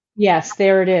 Yes,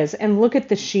 there it is. And look at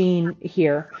the sheen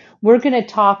here. We're going to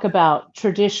talk about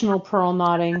traditional pearl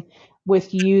knotting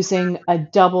with using a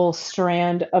double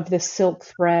strand of the silk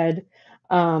thread.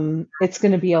 It's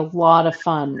going to be a lot of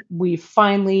fun. We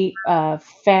finally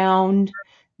found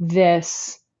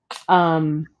this,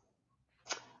 um,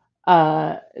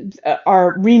 uh,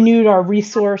 renewed our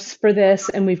resource for this,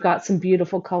 and we've got some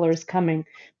beautiful colors coming.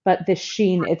 But this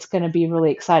sheen, it's going to be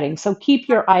really exciting. So keep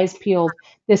your eyes peeled.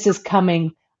 This is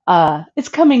coming. It's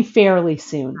coming fairly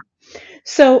soon.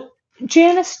 So,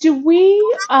 Janice,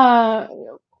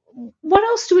 what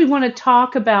else do we want to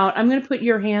talk about? I'm going to put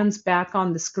your hands back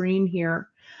on the screen here.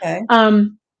 Okay.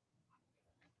 Um,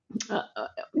 uh,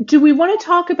 do we want to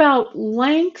talk about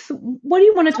length? What do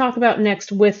you want to talk about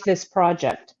next with this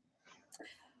project?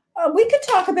 We could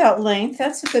talk about length.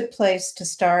 That's a good place to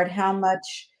start. How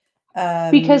much? Um,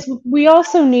 Because we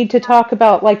also need to talk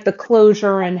about like the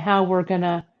closure and how we're going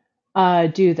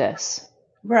to do this.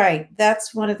 right.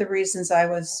 That's one of the reasons I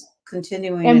was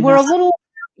continuing to And not.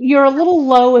 you're a little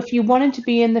low. If you wanted to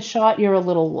be in the shot, you're a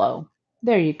little low.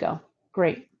 There you go.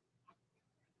 Great.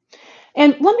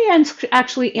 And let me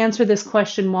actually answer this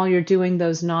question while you're doing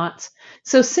those knots.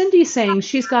 So Cindy's saying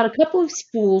she's got a couple of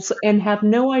spools and have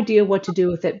no idea what to do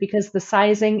with it because the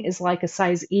sizing is like a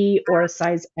size E or a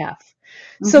size F.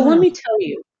 So let Mhm. me tell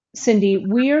you, Cindy,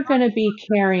 we are going to be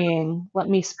carrying, let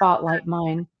me spotlight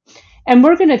mine, and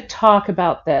we're going to talk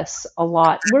about this a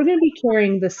lot. We're going to be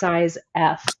carrying the size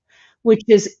F, which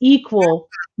is equal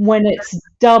when it's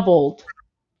doubled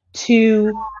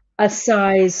to a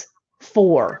size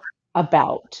 4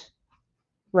 about,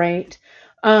 right?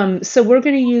 So we're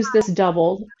going to use this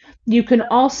doubled. You can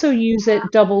also use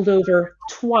it doubled over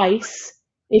twice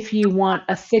if you want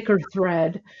a thicker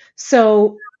thread.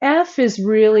 So F is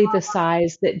really the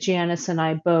size that Janice and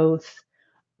I both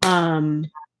um,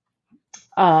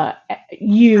 uh,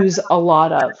 use a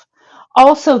lot of.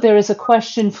 Also, there is a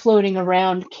question floating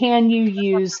around, can you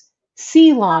use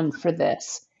Ceylon for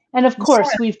this? And of course,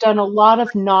 we've done a lot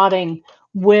of knotting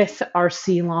with our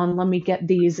Ceylon. Let me get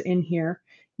these in here.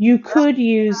 You could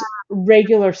use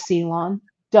regular Ceylon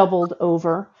doubled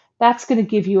over. That's going to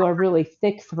give you a really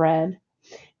thick thread.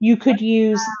 You could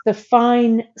use the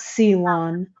fine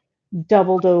Ceylon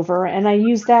doubled over, and I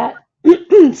use that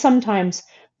sometimes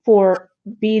for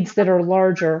beads that are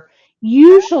larger,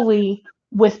 usually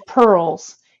with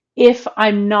pearls. If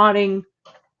I'm knotting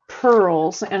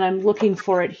pearls and I'm looking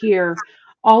for it here,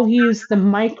 I'll use the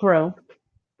micro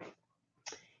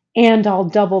and I'll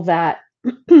double that.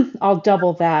 I'll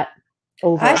double that I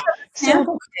have over. a So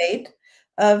sample, Kate,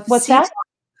 of what's Ceylon. that?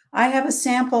 I have a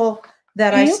sample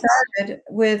that Do I you? started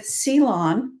with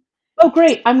Ceylon. Oh,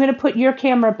 great. I'm going to put your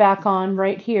camera back on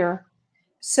right here.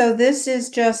 So this is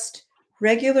just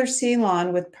regular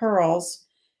Ceylon with pearls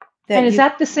And that is you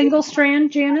that the single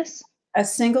strand, Janice? a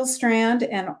single strand,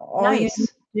 and all you need Nice. to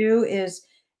do is,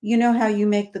 you know how you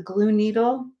make the glue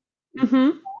needle?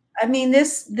 Mm-hmm. I mean,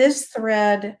 this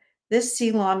thread, this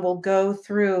Ceylon will go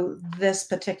through this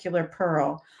particular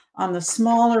pearl. On the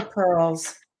smaller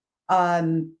pearls,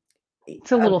 um,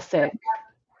 It's a little thick.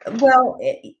 well,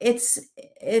 it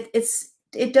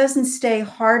doesn't stay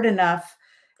hard enough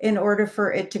in order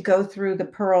for it to go through the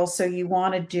pearl. So you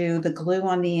want to do the glue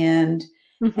on the end,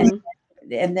 and Mm-hmm.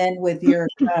 and then with your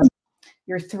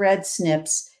thread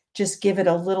snips, just give it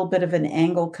a little bit of an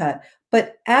angle cut.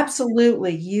 But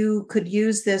absolutely, you could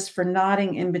use this for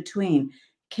knotting in between.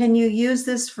 Can you use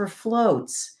this for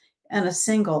floats and a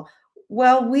single?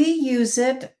 Well, we use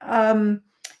it.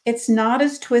 It's not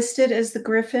as twisted as the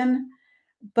Griffin,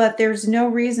 but there's no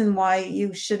reason why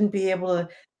you shouldn't be able to.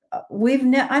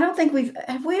 I don't think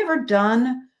have we ever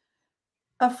done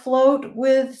a float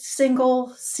with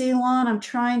single Ceylon? I'm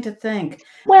trying to think.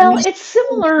 I Well, mean, it's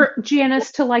similar,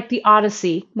 Janice, to like the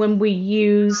Odyssey when we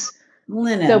use the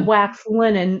linen. wax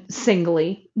linen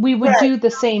singly. We would Right, do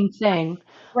the same thing,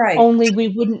 right, only we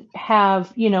wouldn't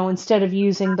have, instead of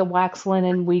using the wax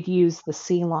linen, we'd use the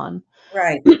Ceylon.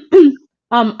 right.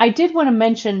 I did want to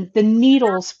mention the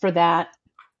needles for that,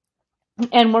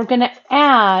 and we're going to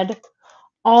add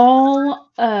all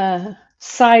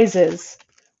sizes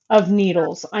of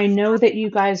needles. I know that you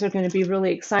guys are going to be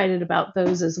really excited about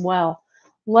those as well.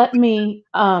 Let me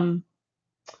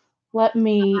let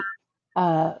me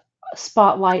uh,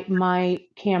 spotlight my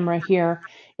camera here.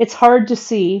 It's hard to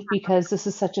see because this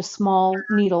is such a small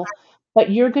needle,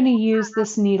 but you're going to use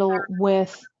this needle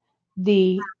with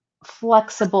the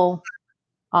flexible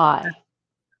eye.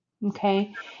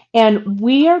 Okay. And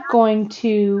we are going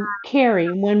to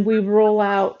carry, when we roll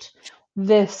out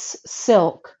this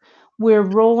silk, we're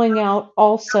rolling out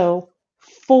also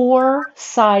 4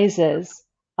 sizes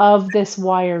of this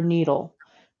wire needle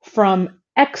from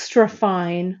extra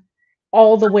fine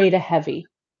all the way to heavy.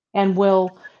 And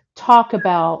we'll talk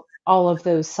about all of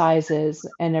those sizes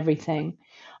and everything.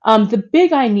 The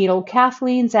big eye needle,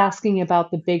 Kathleen's asking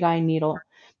about the big eye needle.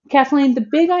 Kathleen, the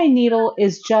big eye needle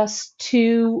is just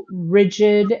too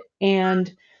rigid,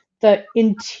 and the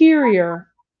interior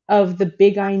of the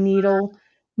big eye needle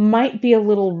might be a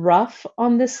little rough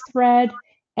on this thread,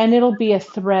 and it'll be a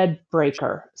thread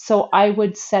breaker. So I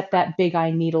would set that big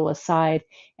eye needle aside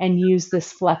and use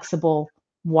this flexible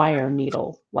wire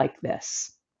needle like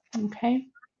this. Okay.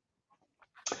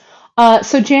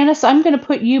 So Janice, I'm going to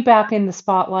put you back in the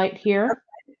spotlight here.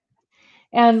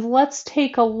 And let's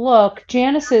take a look.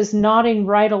 Janice is nodding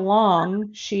right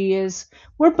along.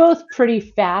 We're both pretty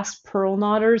fast pearl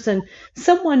knotters. And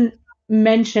someone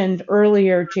mentioned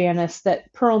earlier, Janice,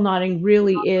 that pearl knotting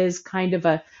really is kind of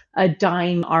a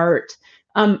dying art.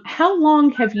 How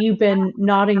long have you been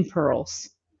knotting pearls?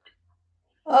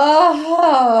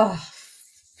 Oh,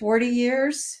 40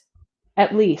 years.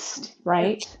 At least,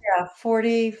 right? Yeah,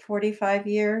 40, 45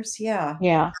 years. Yeah.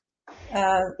 Yeah.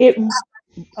 Uh, It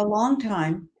a long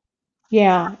time.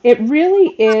 Yeah, it really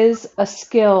is a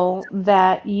skill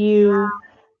that you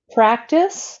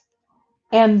practice,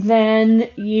 and then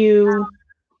you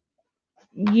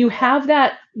have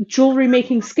that jewelry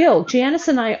making skill. Janice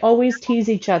and I always tease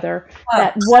each other Huh.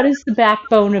 that what is the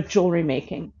backbone of jewelry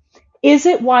making? Is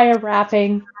it wire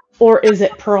wrapping or is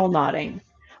it pearl knotting?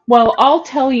 Well, I'll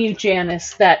tell you,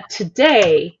 Janice, that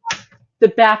today the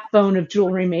backbone of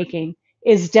jewelry making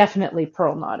is definitely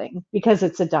pearl knotting because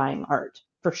it's a dying art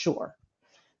for sure.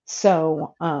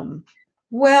 So,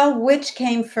 Well, which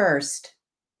came first?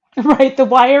 right, the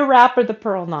wire wrap or the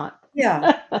pearl knot.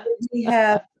 Yeah. We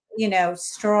have,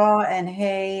 straw and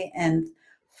hay and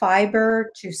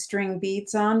fiber to string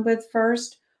beads on with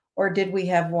first, or did we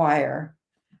have wire?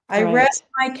 I Right. rest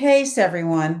my case,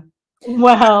 everyone.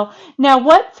 Well, now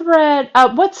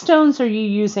what stones are you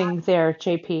using there,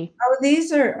 JP?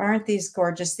 Oh, aren't these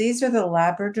gorgeous? These are the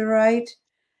labradorite,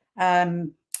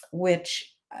 um,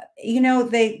 which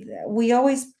we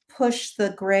always push the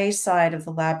gray side of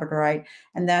the labradorite,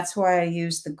 and that's why I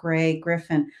use the gray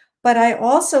griffin. But I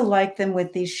also like them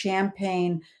with these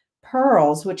champagne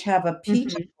pearls, which have a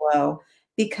peach Hmm. glow,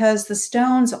 because the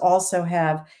stones also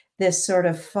have this sort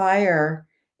of fire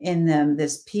in them,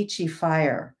 this peachy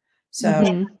fire. So,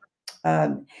 Hmm.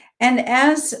 um, and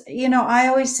as you know, I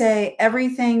always say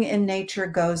everything in nature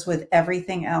goes with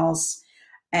everything else,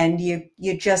 and you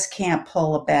just can't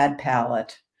pull a bad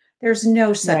palette. There's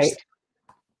no such thing. Right.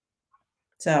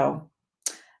 So,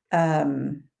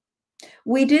 um,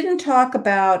 we didn't talk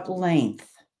about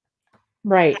length.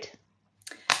 Right.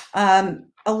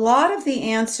 A lot of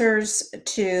the answers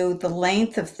to the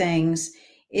length of things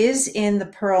is in the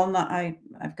pearl.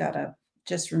 I've got to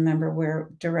just remember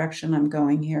where direction I'm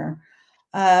going here.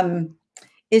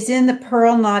 Is in the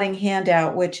pearl knotting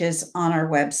handout, which is on our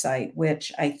website,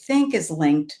 which I think is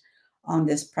linked on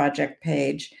this project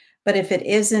page. But if it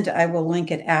isn't, I will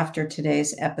link it after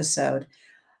today's episode.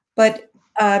 But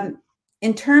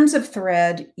in terms of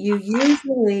thread, you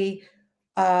usually,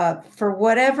 for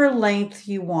whatever length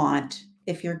you want,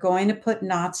 if you're going to put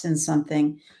knots in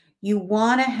something, you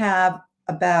want to have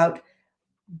about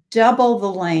double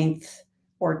the length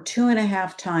or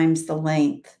 2.5 times the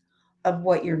length of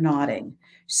what you're knotting.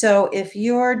 So if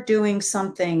you're doing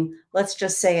something, let's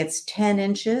just say it's 10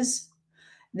 inches,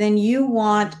 then you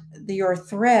want your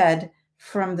thread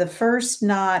from the first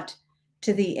knot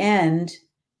to the end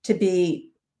to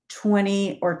be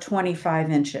 20 or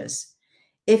 25 inches.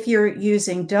 If you're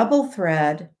using double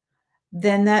thread,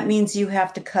 then that means you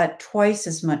have to cut twice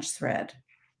as much thread.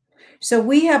 So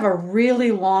we have a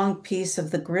really long piece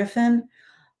of the griffin,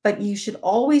 but you should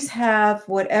always have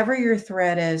whatever your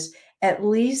thread is, at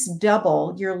least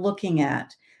double you're looking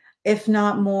at, if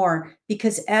not more,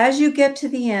 because as you get to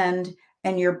the end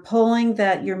and you're pulling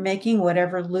that, you're making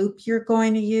whatever loop you're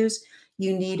going to use,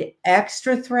 you need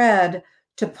extra thread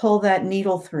to pull that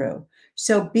needle through.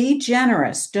 So be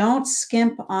generous. Don't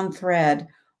skimp on thread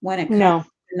when it comes No.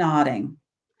 to knotting.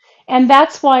 And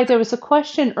that's why there was a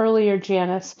question earlier,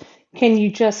 Janice. Can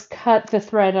you just cut the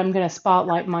thread? I'm going to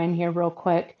spotlight mine here real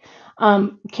quick.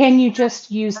 Can you just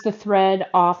use the thread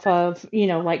off of,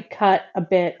 like cut a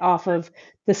bit off of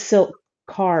the silk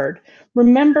card?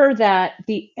 Remember that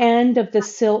the end of the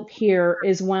silk here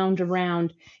is wound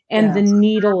around and the Yes.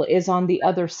 needle is on the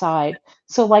other side.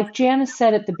 So, like Janice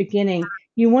said at the beginning,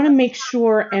 you want to make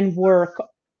sure and work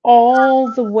all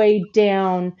the way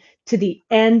down to the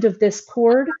end of this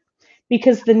cord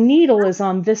because the needle is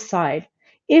on this side.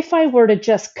 If I were to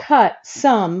just cut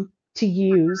some to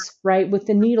use, right, with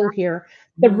the needle here,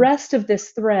 the Mhm. rest of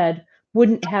this thread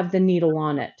wouldn't have the needle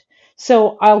on it.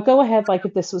 So I'll go ahead, like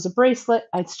if this was a bracelet,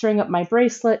 I'd string up my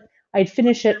bracelet, I'd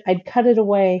finish it, I'd cut it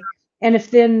away. And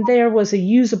if then there was a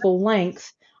usable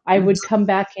length, I Mhm. would come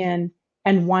back in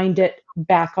and wind it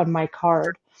back on my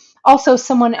card. Also,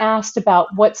 someone asked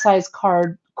about what size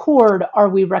cord are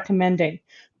we recommending?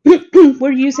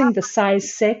 We're using the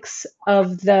size 6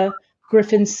 of the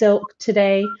Griffin silk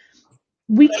today.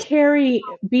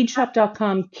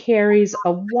 Beadshop.com carries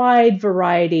a wide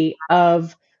variety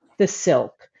of the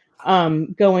silk,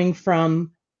 going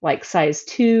from like size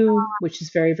 2, which is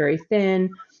very, very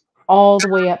thin, all the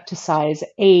way up to size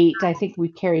 8. I think we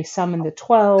carry some in the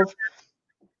 12.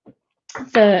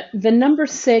 The number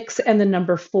 6 and the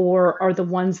number 4 are the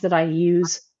ones that I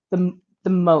use the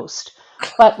most.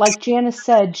 But like Janice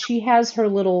said, she has her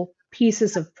little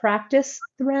pieces of practice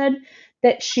thread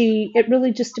that it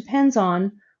really just depends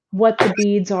on what the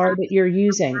beads are that you're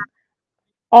using.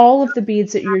 All of the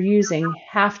beads that you're using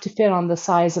have to fit on the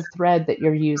size of thread that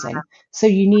you're using. So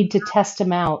you need to test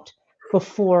them out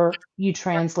before you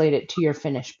translate it to your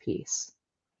finished piece.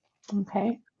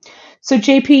 Okay. So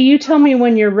JP, you tell me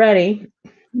when you're ready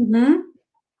Mhm.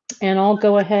 and I'll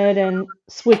go ahead and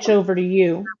switch over to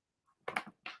you.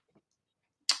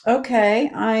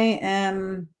 Okay,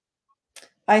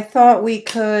 I thought we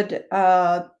could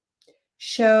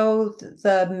show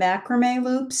the macrame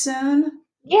loop soon,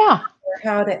 Yeah, or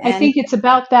how to I end. think it's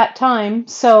about that time.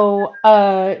 So,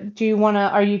 are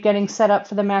you getting set up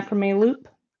for the macrame loop?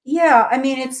 Yeah, I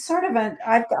mean, it's sort of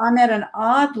I'm at an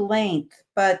odd length,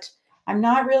 but I'm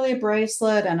not really a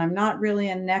bracelet and I'm not really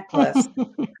a necklace. Do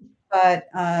But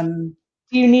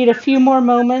you need a few more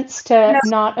moments to no,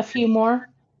 knot a few more?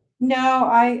 no,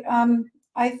 I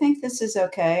think this is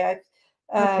okay.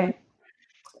 Okay.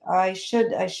 I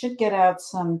should get out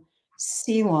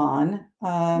Ceylon.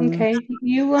 Okay,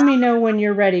 you let me know when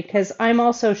you're ready because I'm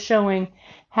also showing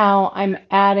how I'm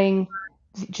adding,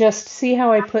 just see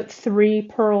how I put 3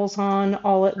 pearls on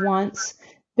all at once?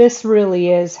 This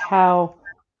really is how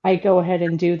I go ahead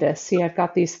and do this. See, I've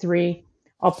got these 3.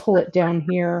 I'll pull it down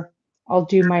here. I'll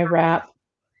do my wrap,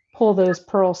 pull those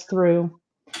pearls through.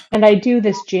 And I do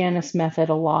this Janice method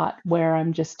a lot where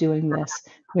I'm just doing this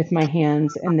with my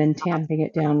hands and then tamping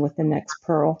it down with the next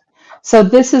pearl. So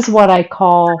this is what I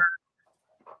call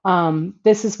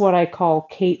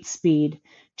Kate speed.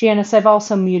 Janice, I've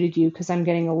also muted you because I'm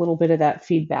getting a little bit of that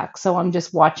feedback. So I'm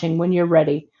just watching. When you're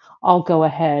ready, I'll go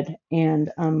ahead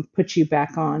and put you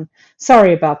back on.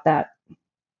 Sorry about that,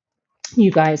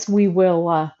 you guys.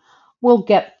 We'll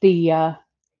get the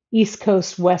East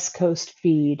Coast West Coast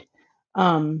feed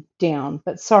down,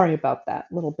 but sorry about that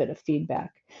little bit of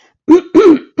feedback.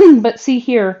 But see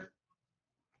here,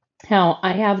 how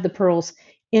I have the pearls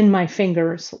in my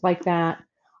fingers like that.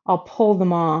 I'll pull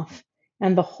them off,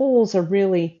 and the holes are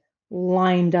really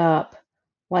lined up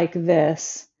like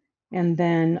this. And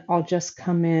then I'll just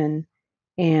come in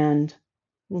and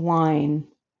line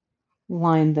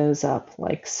line those up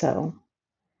like so.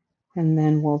 And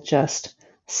then we'll just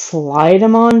slide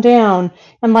them on down.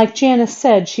 And like Janice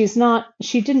said, she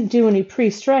didn't do any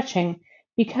pre-stretching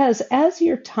because as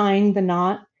you're tying the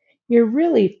knot, you're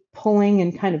really pulling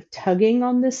and kind of tugging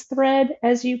on this thread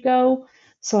as you go.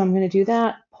 So I'm going to do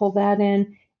that, pull that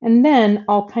in, and then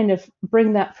I'll kind of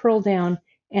bring that pearl down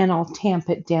and I'll tamp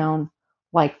it down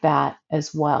like that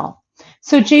as well.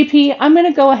 So JP, I'm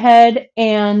going to go ahead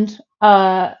and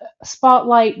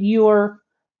spotlight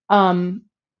um,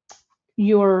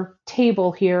 your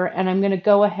table here, and I'm going to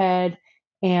go ahead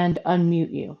and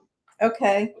unmute you.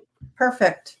 Okay,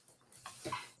 perfect.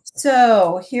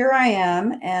 So here I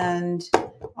am, and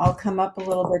I'll come up a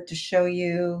little bit to show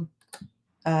you.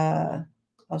 I'll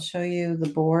show you the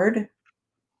board.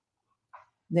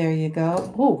 There you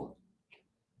go. Ooh,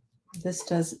 this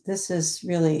is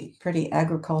really pretty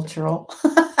agricultural.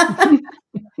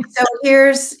 So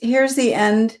here's the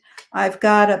end. I've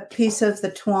got a piece of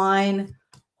the twine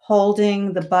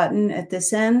holding the button at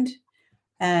this end.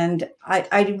 And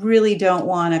I really don't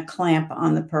want to clamp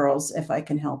on the pearls if I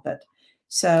can help it.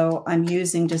 So I'm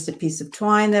using just a piece of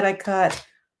twine that I cut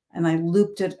and I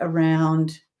looped it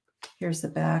around. Here's the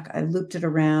back. I looped it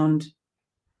around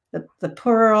the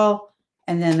pearl,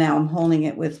 and then now I'm holding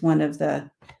it with one of the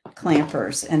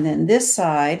clampers. And then this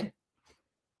side,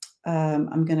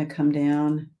 I'm going to come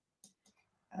down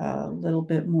a little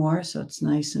bit more so it's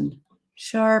nice and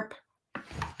sharp.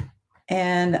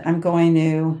 And I'm going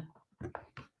to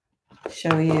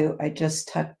show you, I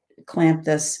just clamped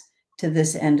this to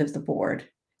this end of the board.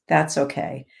 That's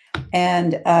okay.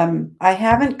 And I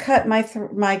haven't cut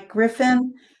my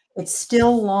griffin. It's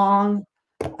still long.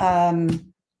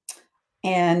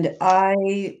 And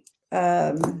I've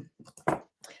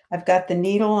got the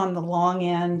needle on the long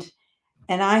end,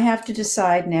 and I have to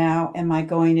decide now, am I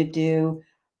going to do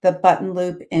the button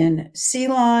loop in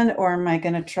Ceylon, or am I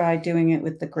going to try doing it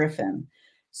with the griffin?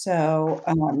 So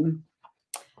I'm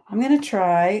going to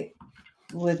try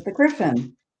with the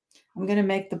griffin. I'm going to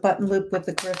make the button loop with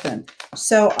the griffin.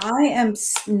 So I am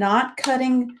not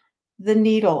cutting the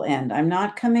needle end. I'm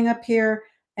not coming up here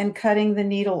and cutting the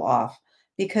needle off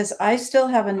because I still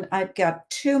have I've got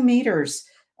 2 meters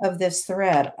of this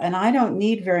thread and I don't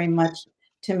need very much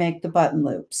to make the button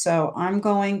loop. So I'm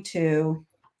going to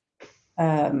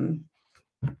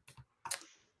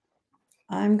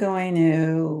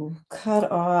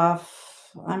cut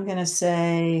off, I'm going to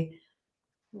say,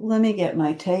 let me get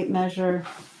my tape measure.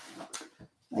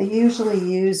 I usually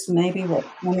use maybe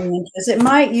 20 inches. It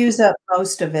might use up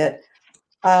most of it.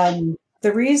 The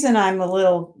reason I'm a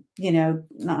little,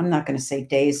 I'm not going to say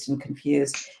dazed and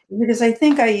confused, because I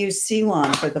think I used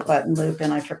Ceylon for the button loop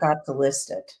and I forgot to list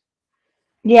it.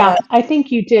 Yeah, I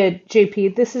think you did,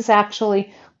 JP. This is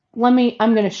actually, I'm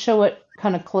going to show it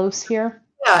kind of close here.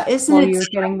 Yeah, isn't while it? you're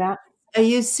getting that. I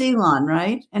used Ceylon,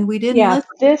 right? And we didn't Yeah,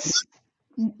 list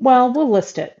it. well, we'll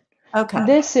list it. Okay.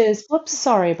 This is, whoops,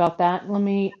 sorry about that. Let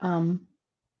me,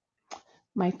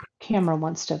 my camera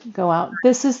wants to go out.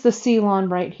 This is the Ceylon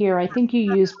right here. I think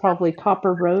you use probably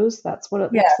copper rose. That's what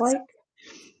it looks like.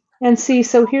 And see,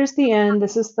 so here's the end.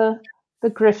 This is the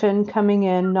griffin coming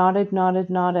in, knotted, knotted,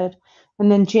 knotted. And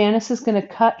then Janice is going to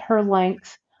cut her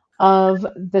length of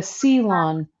the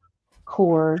Ceylon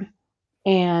cord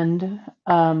and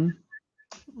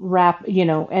wrap,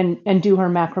 and do her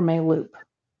macrame loop.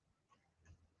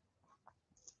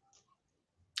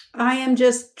 I am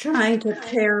just trying to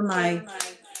pair my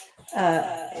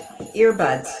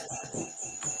earbuds.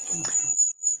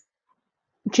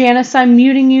 Janice, I'm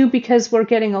muting you because we're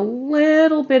getting a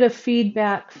little bit of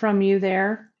feedback from you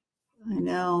there. I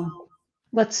know.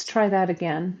 Let's try that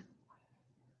again.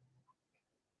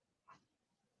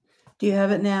 Do you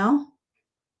have it now?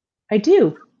 I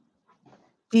do.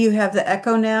 Do you have the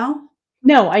echo now?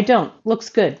 No, I don't. Looks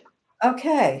good.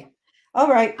 Okay. All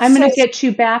right. I'm going to get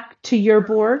you back to your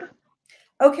board.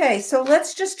 Okay, so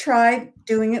let's just try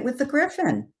doing it with the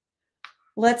griffin.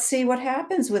 Let's see what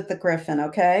happens with the griffin,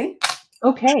 okay?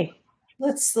 Okay.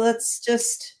 Let's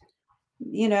just,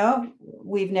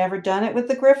 we've never done it with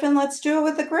the griffin. Let's do it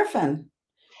with the griffin.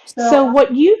 So So,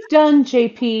 what you've done,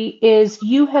 JP, is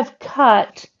you have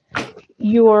cut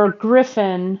your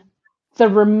griffin, the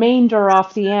remainder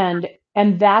off the end,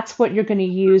 and that's what you're going to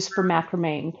use for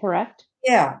macrame, correct?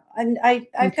 yeah, and I've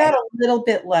Okay. got a little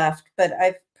bit left, but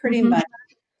I've pretty Mhm. much,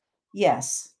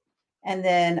 yes. And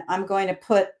then I'm going to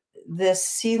put this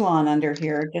Ceylon under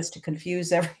here just to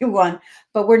confuse everyone,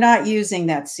 but we're not using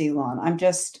that Ceylon. I'm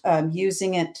just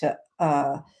using it to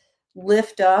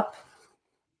lift up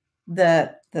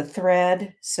the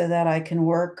thread so that I can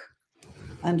work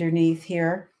underneath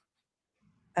here.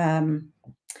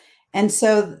 And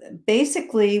so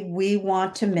basically we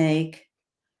want to make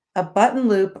a button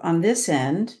loop on this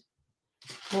end,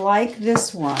 like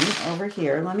this one over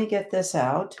here. Let me get this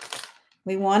out.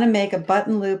 We want to make a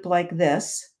button loop like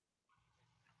this.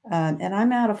 And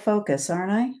I'm out of focus,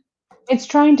 aren't I? It's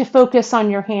trying to focus on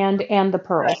your hand and the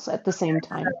pearls at the same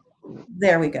time.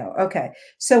 There we go. Okay.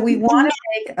 So we want to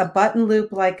make a button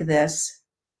loop like this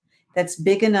that's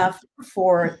big enough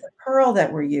for the pearl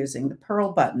that we're using, the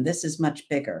pearl button. This is much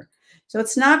bigger. So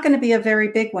it's not going to be a very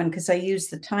big one because I use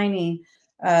the tiny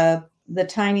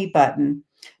button.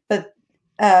 But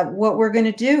what we're going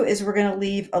to do is we're going to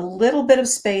leave a little bit of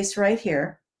space right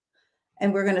here.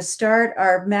 And we're going to start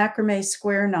our macrame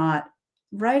square knot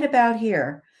right about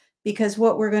here. Because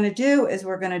what we're going to do is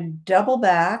we're going to double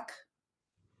back.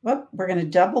 We're going to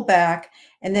double back.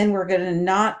 And then we're going to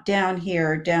knot down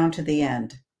here down to the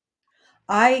end.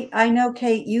 I know,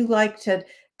 Kate, you like to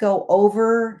go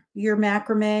over your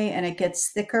macrame and it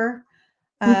gets thicker.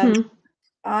 Mm-hmm.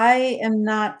 I am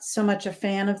not so much a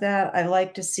fan of that. I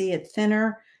like to see it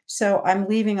thinner. So I'm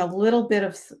leaving a little bit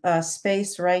of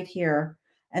space right here.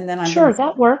 And then I'm going Sure, to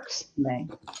that works.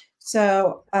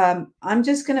 So I'm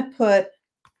just going to put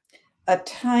a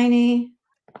tiny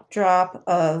drop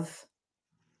of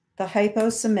the hypo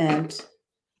cement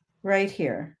right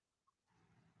here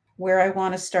where I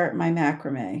want to start my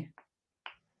macrame.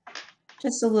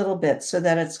 Just a little bit so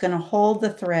that it's going to hold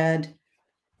the thread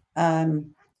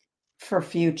for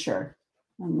future.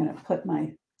 I'm going to put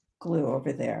my glue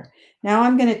over there. Now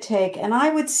I'm going to take, and I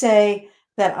would say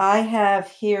that I have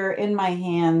here in my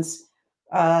hands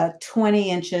 20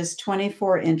 inches,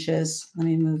 24 inches. Let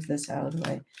me move this out of the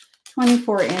way.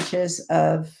 24 inches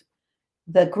of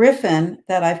the griffin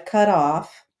that I've cut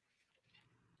off.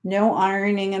 No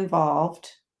ironing involved.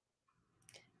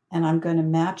 And I'm going to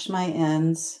match my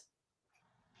ends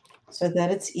so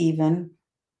that it's even.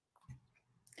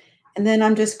 And then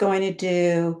I'm just going to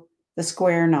do the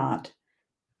square knot.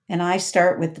 And I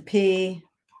start with the P.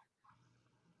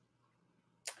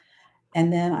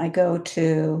 And then I go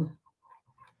to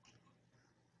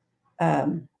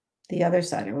the other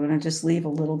side. We're going to just leave a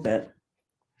little bit.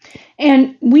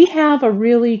 And we have a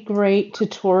really great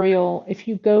tutorial. If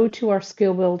you go to our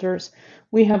skill builders,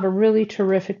 we have a really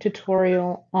terrific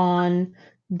tutorial on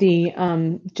the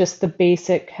just the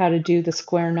basic how to do the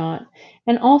square knot.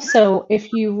 And also,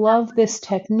 if you love this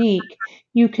technique,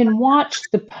 you can watch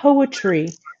the poetry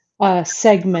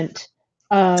segment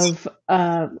of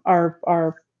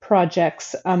our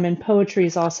projects. And poetry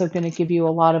is also going to give you a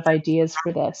lot of ideas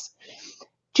for this.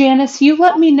 Janice, you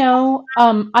let me know.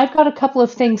 I've got a couple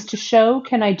of things to show.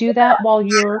 Can I do that while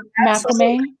you're Absolutely.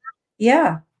 macrame?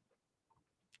 Yeah.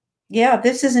 Yeah,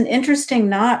 this is an interesting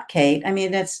knot, Kate. I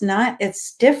mean,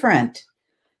 it's different.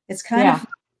 It's kind Yeah, of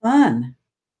fun.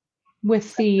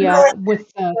 with the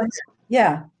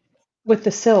Yeah. with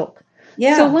the silk. So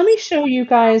Yeah. let me show you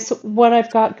guys what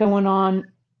I've got going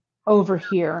on over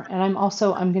here. And I'm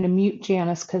going to mute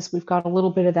Janice because we've got a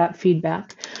little bit of that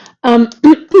feedback.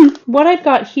 What I've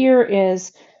got here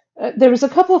is there was a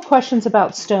couple of questions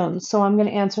about stones, so I'm going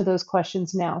to answer those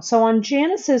questions now. So on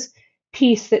Janice's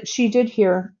piece that she did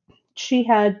here, she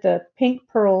had the pink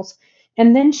pearls,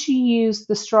 and then she used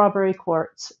the strawberry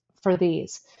quartz for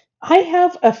these. I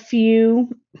have a few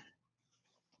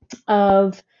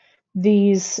of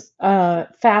these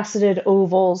faceted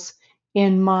ovals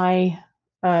in my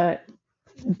uh,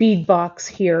 bead box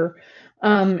here.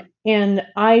 And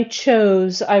I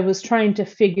was trying to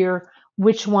figure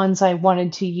which ones I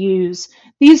wanted to use.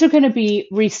 These are going to be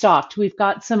restocked. We've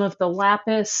got some of the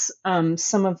lapis,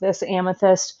 some of this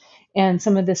amethyst, and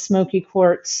some of the smoky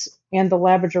quartz and the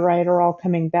labradorite are all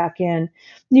coming back in.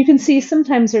 You can see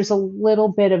sometimes there's a little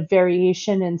bit of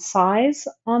variation in size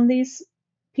on these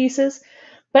pieces,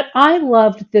 but I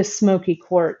loved this smoky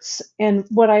quartz. And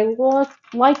what I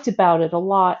liked about it a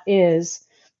lot is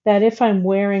that if I'm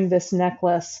wearing this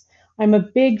necklace, I'm a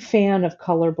big fan of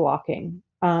color blocking.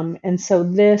 And so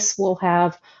this will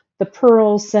have the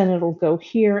pearls, then it'll go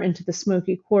here into the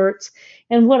smoky quartz.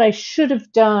 And what I should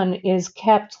have done is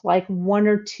kept like one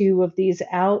or two of these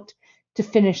out to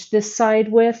finish this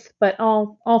side with, but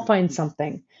I'll find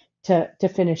something to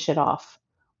finish it off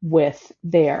with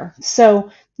there.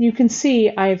 So you can see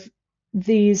I've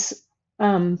these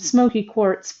smoky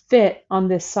quartz fit on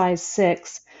this size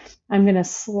 6. I'm going to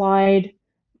slide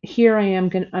here. I'm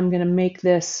going to make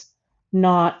this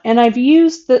knot, and I've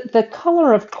used the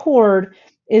color of cord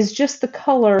is just the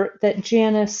color that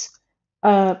Janice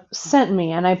sent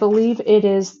me, and I believe it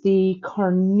is the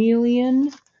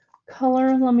carnelian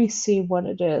color. Let me see what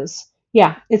it is.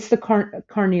 Yeah, it's the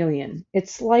carnelian.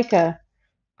 It's like a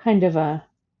kind of an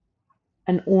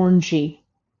orangey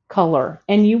color,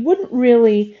 and you wouldn't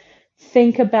really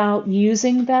think about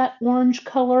using that orange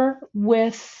color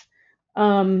with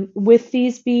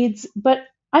these beads, but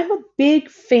I'm a big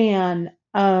fan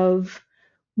of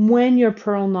when you're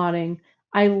pearl knotting.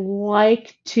 I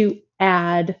like to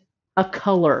add a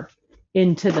color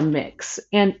into the mix.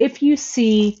 And if you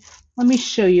see, let me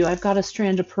show you, I've got a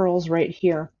strand of pearls right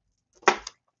here.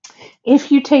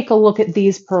 If you take a look at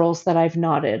these pearls that I've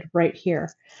knotted right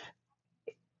here,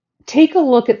 take a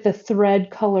look at the thread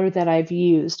color that I've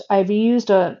used.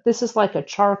 This is like a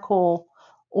charcoal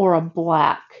or a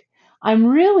black. I'm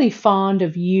really fond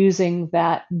of using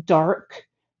that dark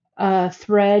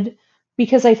thread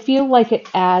because I feel like it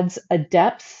adds a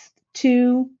depth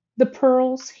to the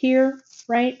pearls here,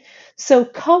 right? So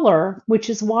color,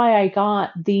 which is why I got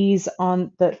these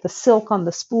on the silk on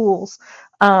the spools.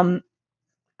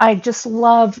 I just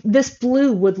love this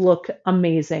blue would look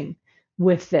amazing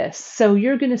with this. So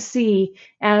you're going to see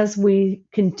as we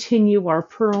continue our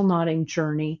pearl knotting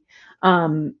journey,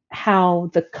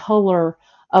 how the color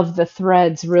of the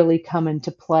threads really come into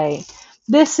play.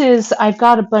 I've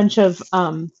got a bunch of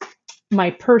my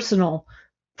personal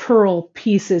pearl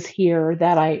pieces here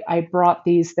that I brought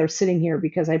these. They're sitting here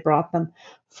because I brought them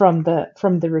from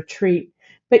the retreat.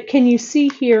 But can you see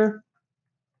here?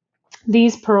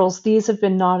 These pearls, these have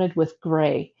been knotted with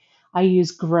gray. I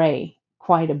use gray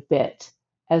quite a bit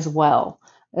as well.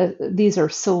 These are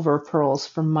silver pearls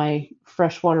from my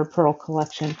freshwater pearl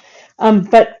collection.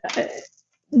 But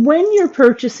when you're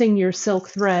purchasing your silk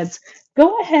threads,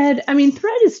 go ahead. I mean,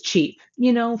 thread is cheap,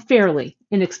 fairly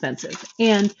inexpensive.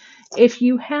 And if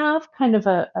you have kind of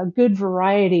a good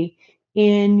variety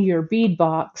in your bead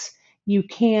box, you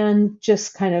can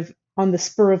just kind of on the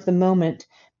spur of the moment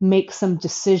make some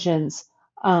decisions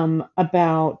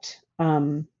about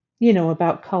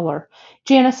color.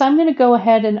 Janice, I'm going to go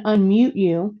ahead and unmute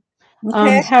you.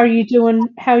 Okay, How are you doing?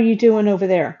 How are you doing over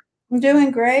there? I'm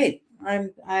doing great.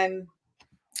 I'm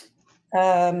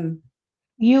um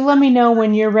You let me know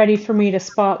when you're ready for me to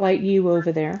spotlight you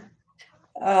over there.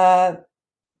 uh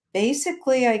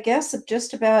basically I guess of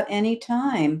just about any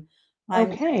time.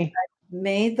 I'm Okay.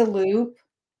 made the loop.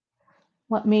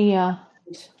 Let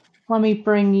me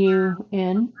bring you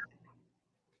in.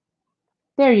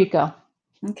 There you go.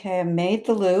 Okay, I made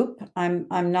the loop. I'm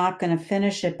not going to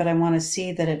finish it, but I want to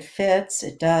see that it fits.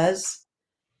 It does.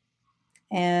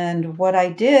 And what I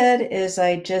did is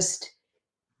I just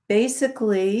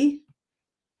basically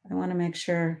I want to make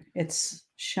sure it's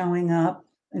showing up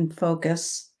in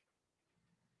focus.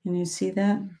 Can you see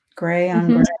that? Gray on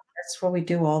Mm-hmm. gray. That's what we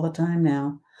do all the time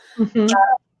now. Mm-hmm.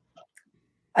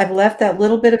 I've left that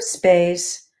little bit of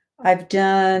space. I've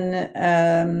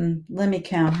done, let me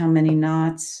count how many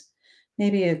knots,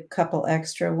 maybe a couple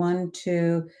extra. 1,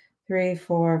 2, 3,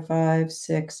 4, 5,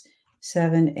 6,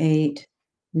 7, 8,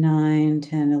 9,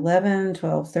 10, 11,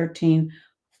 12, 13,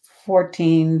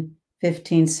 14,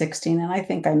 15, 16. And I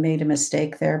think I made a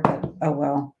mistake there, but oh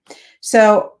well.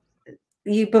 So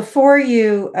before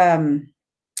you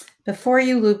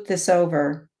loop this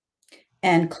over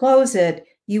and close it,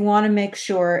 you want to make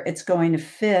sure it's going to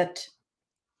fit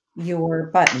your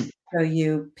button. So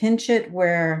you pinch it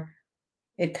where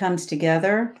it comes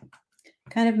together,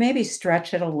 kind of maybe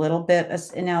stretch it a little bit.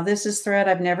 Now this is thread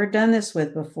I've never done this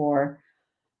with before,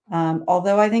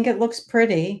 although I think it looks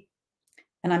pretty,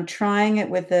 and I'm trying it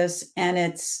with this, and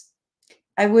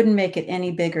I wouldn't make it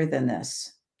any bigger than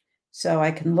this. So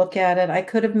I can look at it. I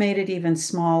could have made it even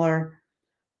smaller,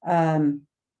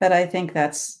 But I think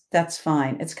that's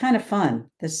fine. It's kind of fun,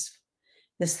 this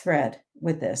thread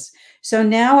with this. So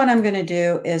now what I'm going to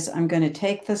do is I'm going to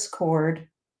take this cord,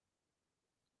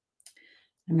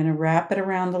 I'm going to wrap it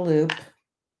around the loop.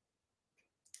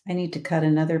 I need to cut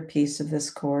another piece of this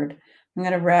cord. I'm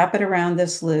going to wrap it around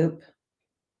this loop,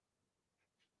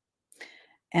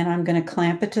 and I'm going to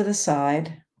clamp it to the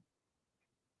side,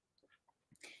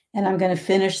 and I'm going to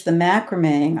finish the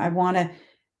macrameing.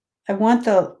 I want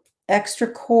the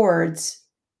extra cords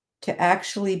to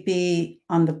actually be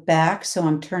on the back, so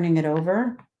I'm turning it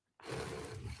over.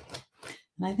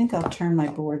 And I think I'll turn my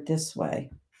board this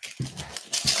way.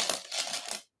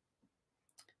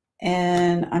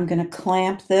 And I'm going to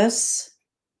clamp this.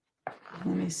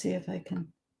 Let me see if I can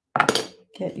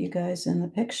get you guys in the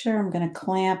picture. I'm going to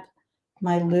clamp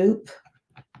my loop.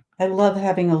 I love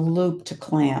having a loop to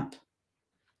clamp.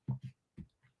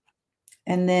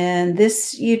 And then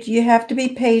this, you have to be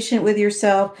patient with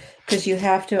yourself, because you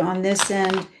have to, on this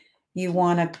end, you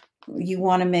want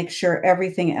to make sure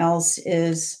everything else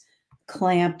is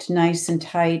clamped nice and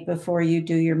tight before you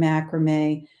do your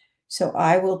macrame. So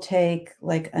I will take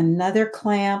like another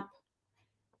clamp,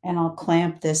 and I'll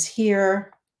clamp this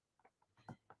here.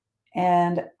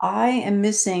 And I am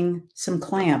missing some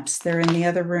clamps. They're in the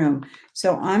other room.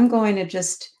 So I'm going to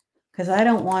just, because I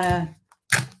don't want to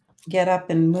get up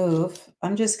and move,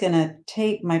 I'm just going to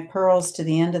tape my pearls to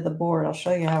the end of the board. I'll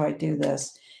show you how I do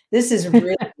this. This is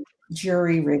really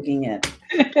jury rigging it.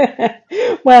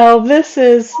 Well, this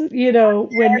is,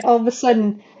 when all of a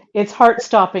sudden it's heart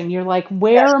stopping. You're like,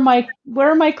 where are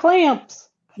my clamps?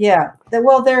 Yeah.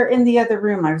 Well, they're in the other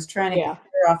room. I was trying to Yeah.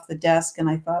 clear off the desk, and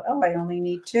I thought, oh, I only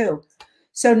need 2.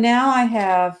 So now I'm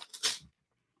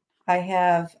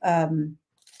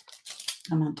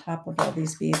on top of all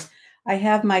these beads. I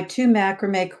have my 2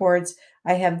 macrame cords.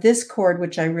 I have this cord,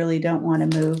 which I really don't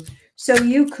want to move. So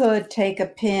you could take a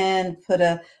pin, put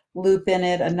a loop in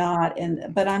it, a knot,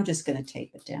 but I'm just going to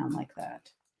tape it down like that.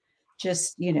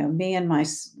 Just, me and my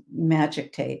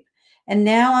magic tape. And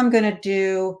now I'm going to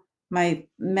do my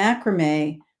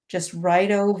macrame just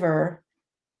right over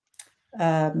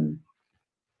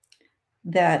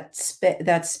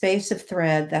that space of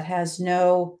thread that has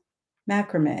no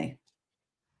macrame.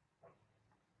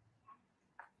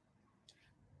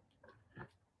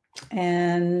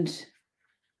 And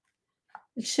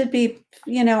it should be,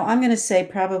 I'm going to say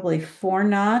probably 4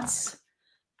 knots.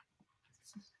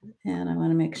 And I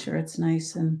want to make sure it's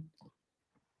nice and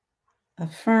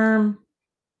firm.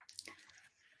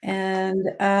 And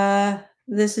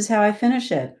this is how I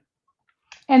finish it.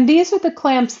 And these are the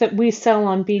clamps that we sell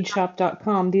on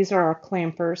beadshop.com. These are our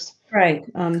clampers. Right.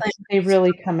 They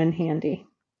really come in handy.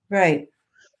 Right.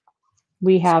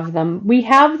 We have them. We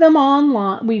have them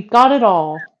online. We've got it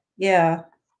all. Yeah.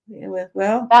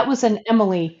 Well, that was an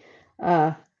Emily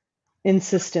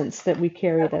insistence that we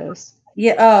carry those.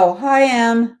 Yeah. Oh, hi,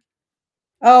 Em.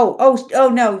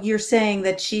 Oh, no, you're saying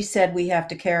that she said we have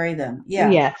to carry them. Yeah.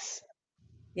 Yes.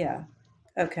 Yeah.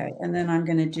 Okay. And then I'm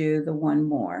going to do the one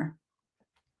more.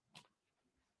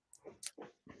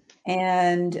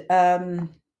 And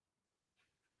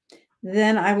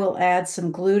then I will add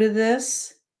some glue to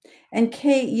this. And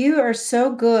Kate, you are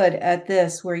so good at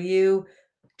this, where you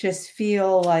just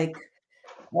feel like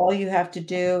all you have to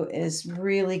do is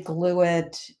really glue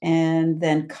it and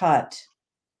then cut.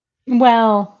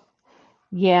 Well,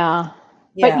 yeah.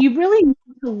 Yeah. But you really need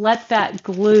to let that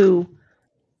glue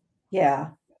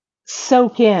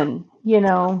soak in.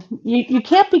 You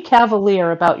can't be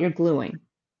cavalier about your gluing.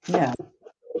 Yeah.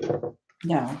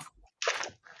 No.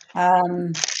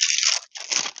 So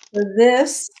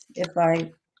this, if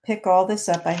I pick all this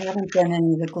up, I haven't done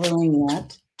any of the gluing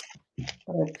yet,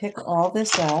 but I pick all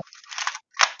this up,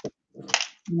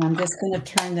 and I'm just going to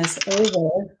turn this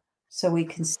over so we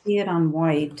can see it on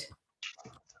white.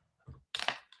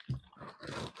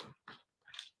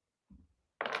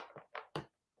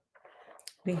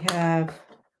 We have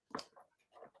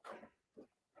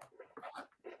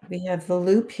the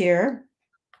loop here.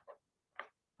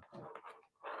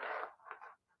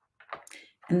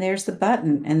 And there's the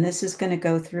button, and this is going to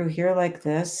go through here like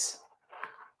this.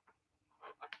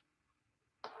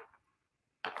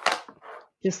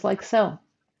 Just like so.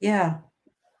 Yeah.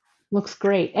 Looks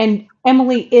great. And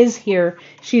Emily is here.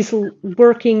 She's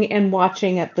working and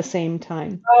watching at the same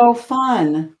time. Oh,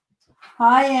 fun.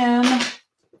 Hi, Em.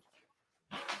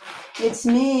 It's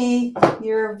me,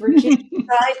 your Virginia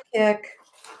sidekick.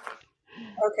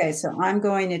 Okay, so I'm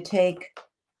going to take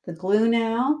the glue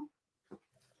now,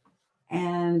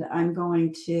 and I'm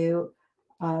going to,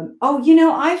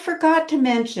 I forgot to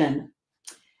mention,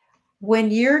 when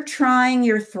you're trying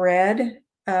your thread,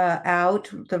 out,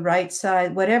 the right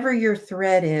side, whatever your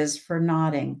thread is for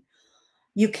knotting.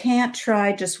 You can't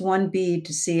try just one bead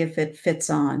to see if it fits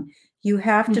on. You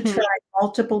have to try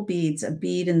multiple beads, a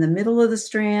bead in the middle of the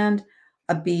strand,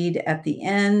 a bead at the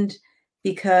end,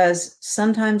 because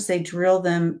sometimes they drill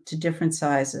them to different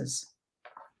sizes.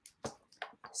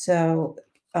 So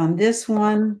on this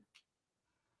one,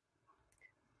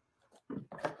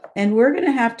 and we're going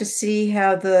to have to see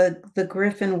how the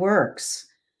griffin works.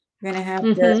 We're going to have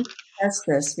to test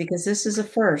this because this is a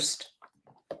first.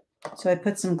 So I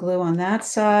put some glue on that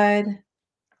side.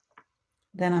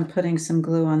 Then I'm putting some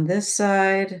glue on this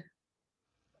side.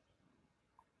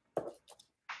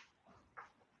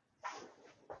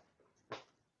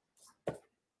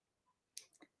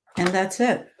 And that's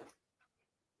it.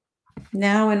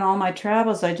 Now in all my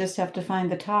travels, I just have to find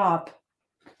the top,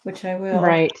 which I will.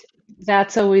 Right.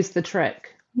 That's always the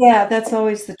trick. Yeah, that's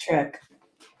always the trick.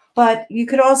 But you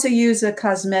could also use a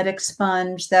cosmetic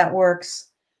sponge that works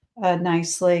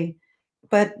nicely.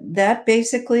 But that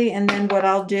basically, and then what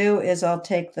I'll do is I'll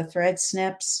take the thread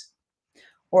snips,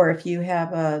 or if you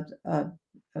have a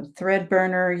thread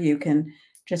burner, you can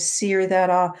just sear that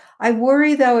off. I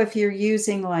worry though, if you're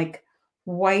using like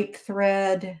white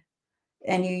thread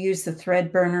and you use the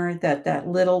thread burner, that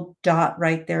little dot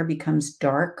right there becomes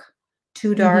dark,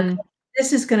 too dark.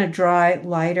 This is going to dry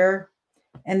lighter,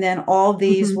 and then all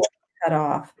these will cut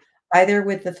off, either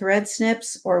with the thread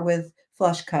snips or with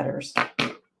flush cutters.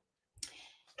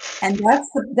 And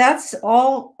that's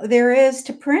all there is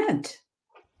to print.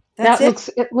 That's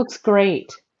it looks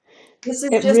great. This is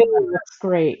it just really looks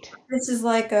great. This is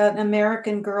like an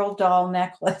American Girl doll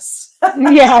necklace.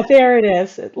 Yeah, there it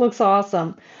is. It looks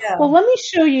awesome. Yeah. Well, let me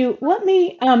show you. I'm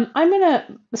going to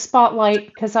spotlight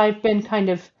because I've been kind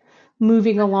of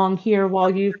moving along here while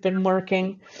you've been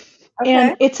working. Okay.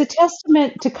 And it's a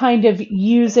testament to kind of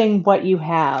using what you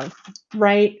have,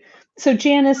 right? So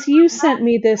Janice, you sent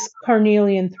me this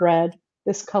carnelian thread,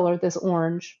 this color, this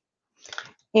orange.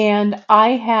 And I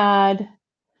had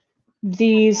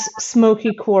these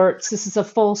smoky quartz. This is a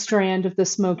full strand of the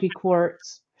smoky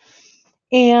quartz.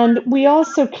 And we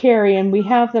also carry, and we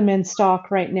have them in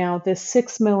stock right now, this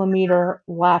 6mm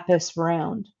lapis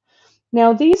round.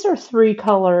 Now, these are 3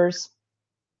 colors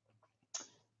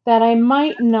that I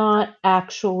might not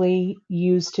actually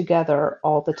use together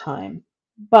all the time,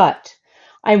 but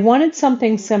I wanted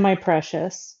something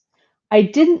semi-precious. I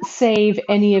didn't save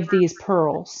any of these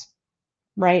pearls,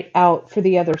 right, out for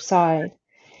the other side.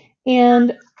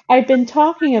 And I've been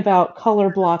talking about color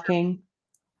blocking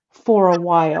for a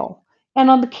while. And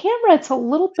on the camera, it's a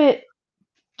little bit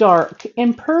dark.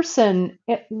 In person,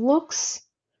 it looks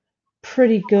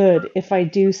pretty good, if I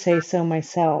do say so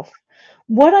myself.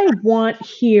 What I want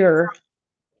here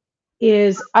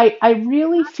is I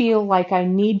really feel like I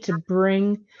need to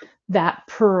bring that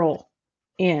pearl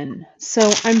in.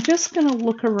 So I'm just going to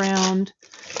look around.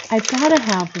 I've got to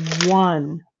have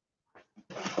one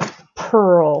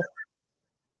pearl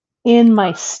in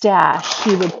my stash,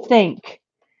 you would think,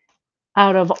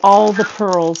 out of all the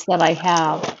pearls that I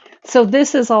have. So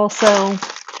this is also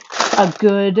a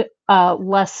good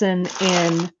lesson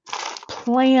in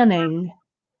planning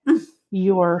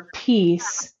your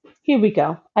piece. Here we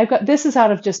go. This is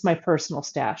out of just my personal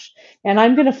stash, and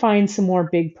I'm going to find some more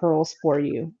big pearls for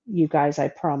you, you guys, I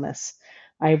promise.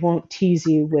 I won't tease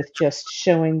you with just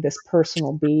showing this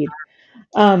personal bead.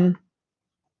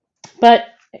 But,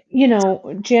 you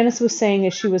know, Janice was saying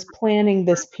as she was planning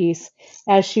this piece,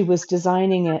 as she was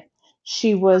designing it,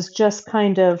 she was just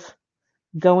kind of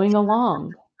going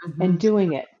along and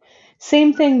doing it.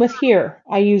 Same thing with here.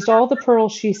 I used all the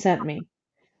pearls she sent me.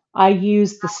 I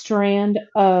used the strand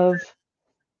of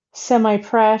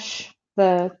semi-fresh,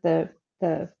 the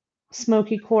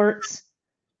smoky quartz.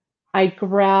 I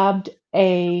grabbed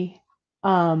a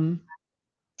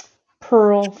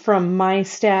pearl from my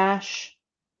stash,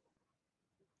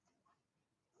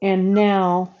 and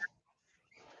now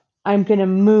I'm going to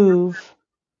move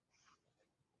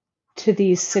to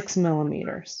these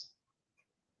 6mm.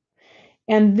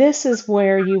 And this is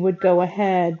where you would go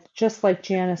ahead, just like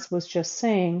Janice was just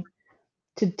saying,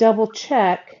 to double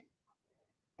check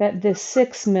that this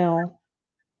 6mm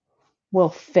will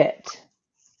fit.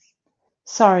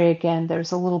 Sorry again,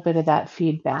 there's a little bit of that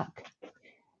feedback.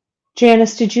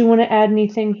 Janice, did you want to add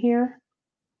anything here?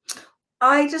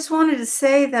 I just wanted to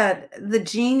say that the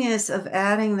genius of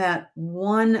adding that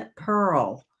one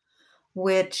pearl,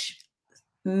 which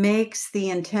makes the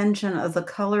intention of the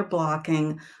color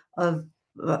blocking of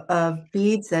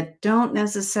beads that don't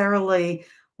necessarily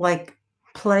like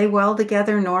play well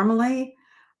together normally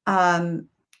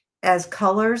as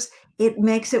colors, it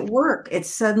makes it work. It's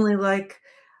suddenly like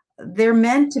they're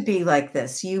meant to be like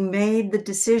this. You made the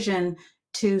decision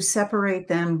to separate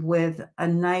them with a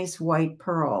nice white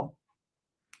pearl.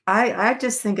 I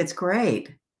just think it's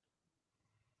great.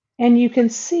 And you can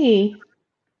see,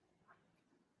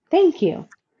 thank you.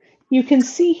 You can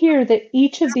see here that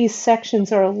each of these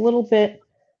sections are a little bit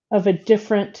of a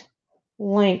different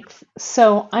length.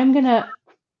 So I'm going to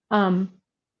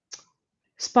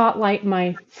spotlight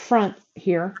my front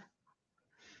here,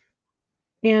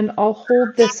 and I'll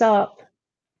hold this up.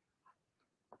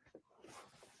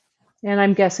 And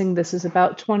I'm guessing this is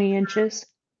about 20 inches.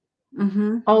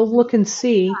 Mm-hmm. I'll look and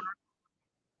see.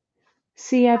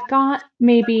 See, I've got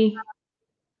maybe,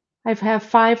 I have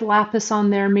 5 lapis on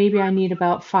there. Maybe I need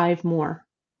about 5 more.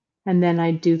 And then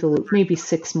I do the loop, maybe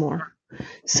 6 more.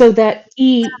 So that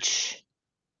each,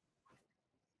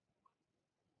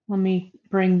 let me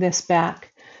bring this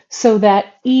back, so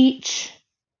that each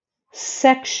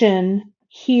section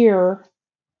here,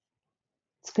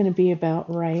 it's going to be about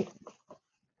right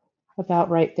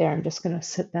there. I'm just going to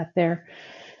sit that there.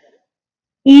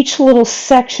 Each little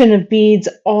section of beads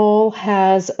all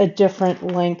has a different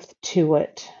length to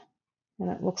it.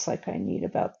 And it looks like I need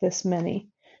about this many.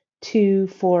 2,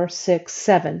 4, 6,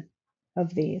 7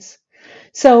 of these.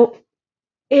 So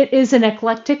it is an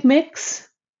eclectic mix.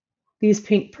 These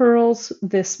pink pearls,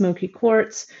 this smoky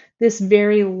quartz, this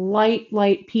very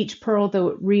light peach pearl, though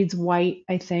it reads white,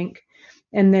 I think.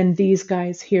 And then these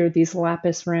guys here, these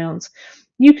lapis rounds.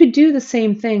 You could do the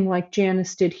same thing like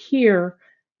Janice did here.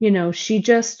 You know, she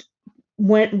just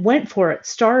went for it,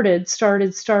 started,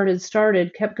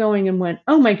 kept going and went,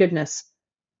 oh my goodness,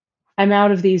 I'm out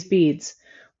of these beads.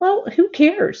 Well, who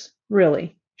cares,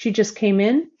 really? She just came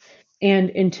in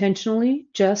and intentionally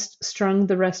just strung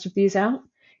the rest of these out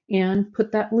and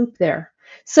put that loop there.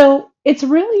 So it's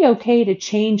really okay to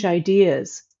change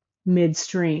ideas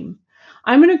midstream.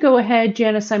 I'm going to go ahead,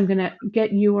 Janice. I'm going to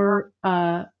get your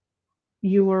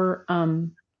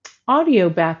audio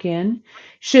back in.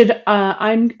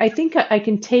 I think I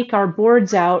can take our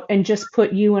boards out and just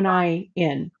put you and I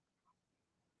in.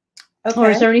 Or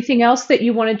Okay. is there anything else that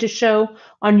you wanted to show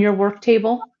on your work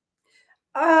table?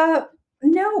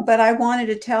 No, but I wanted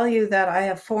to tell you that I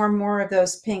have 4 more of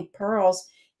those pink pearls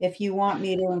if you want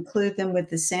me to include them with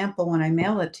the sample when I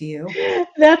mail it to you.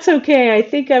 That's okay. I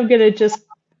think I'm going to just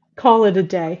call it a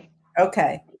day.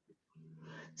 Okay.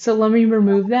 So let me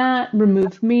remove that,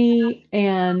 remove me,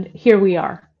 and here we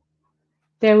are.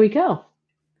 There we go.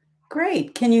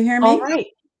 Great. Can you hear All me? right.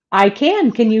 I can.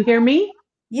 Can you hear me?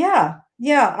 Yeah.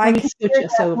 Yeah, I Let me can switch hear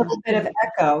us that over. little bit of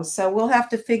echo, so we'll have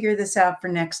to figure this out for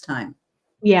next time.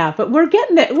 Yeah, but we're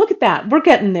getting there. Look at that. We're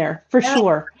getting there for Yeah.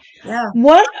 sure. Yeah.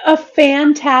 What a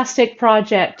fantastic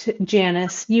project,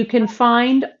 Janice. You can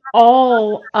find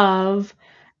all of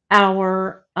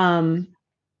our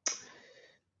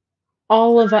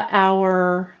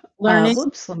Learning.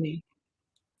 whoops,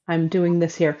 I'm doing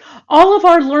this here. All of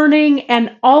our learning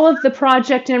and all of the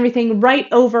project and everything right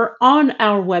over on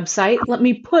our website. Let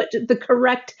me put the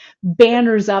correct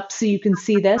banners up so you can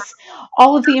see this.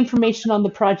 All of the information on the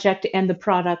project and the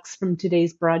products from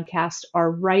today's broadcast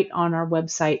are right on our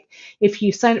website. If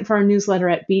you sign up for our newsletter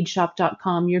at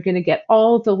beadshop.com, you're going to get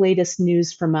all the latest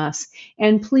news from us.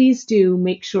 And please do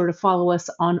make sure to follow us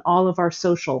on all of our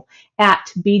social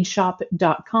at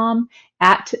beadshop.com,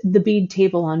 at the Bead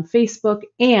Table on Facebook,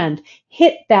 and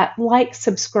hit that like,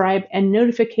 subscribe, and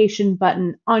notification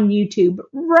button on YouTube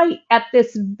right at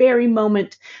this very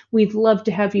moment. We'd love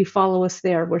to have you follow us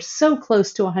there. We're so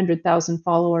close to 100,000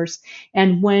 followers.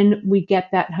 And when we get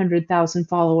that 100,000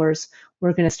 followers,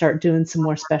 we're going to start doing some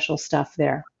more special stuff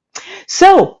there.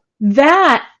 So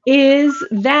that is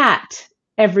that,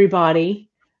 everybody.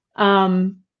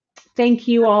 Thank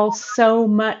you all so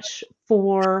much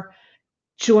for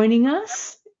joining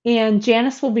us. And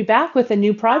Janice will be back with a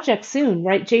new project soon,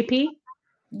 right, JP?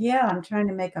 Yeah, I'm trying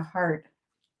to make a heart.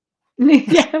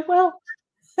 Yeah, well,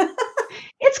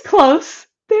 it's close.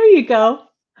 There you go.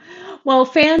 Well,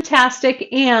 fantastic.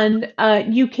 And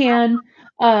you can,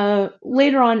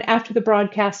 later on after the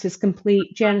broadcast is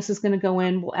complete, Janice is going to go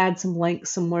in, we'll add some links,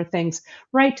 some more things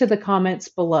right to the comments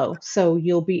below. So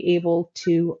you'll be able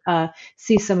to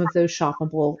see some of those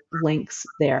shoppable links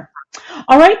there.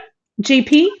 All right,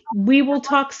 JP, we will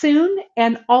talk soon,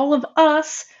 and all of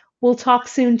us will talk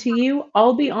soon to you.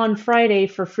 I'll be on Friday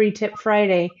for Free Tip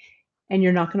Friday, and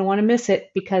you're not going to want to miss it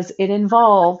because it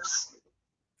involves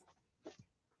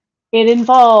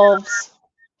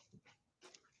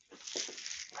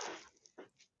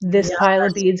this pile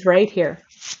of Yummers. beads right here.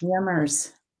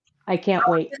 Yummers. I can't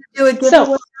wait. Do a giveaway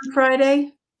So, on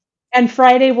Friday? and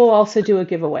Friday we'll also do a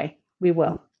giveaway. We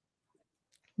will.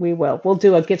 We'll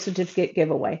do a gift certificate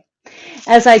giveaway.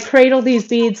 as I cradle these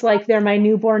beads like they're my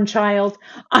newborn child.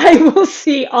 I will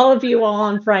see all of you all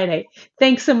on Friday.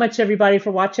 Thanks so much, everybody,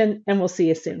 for watching, and we'll see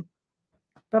you soon.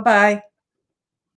 Bye-bye.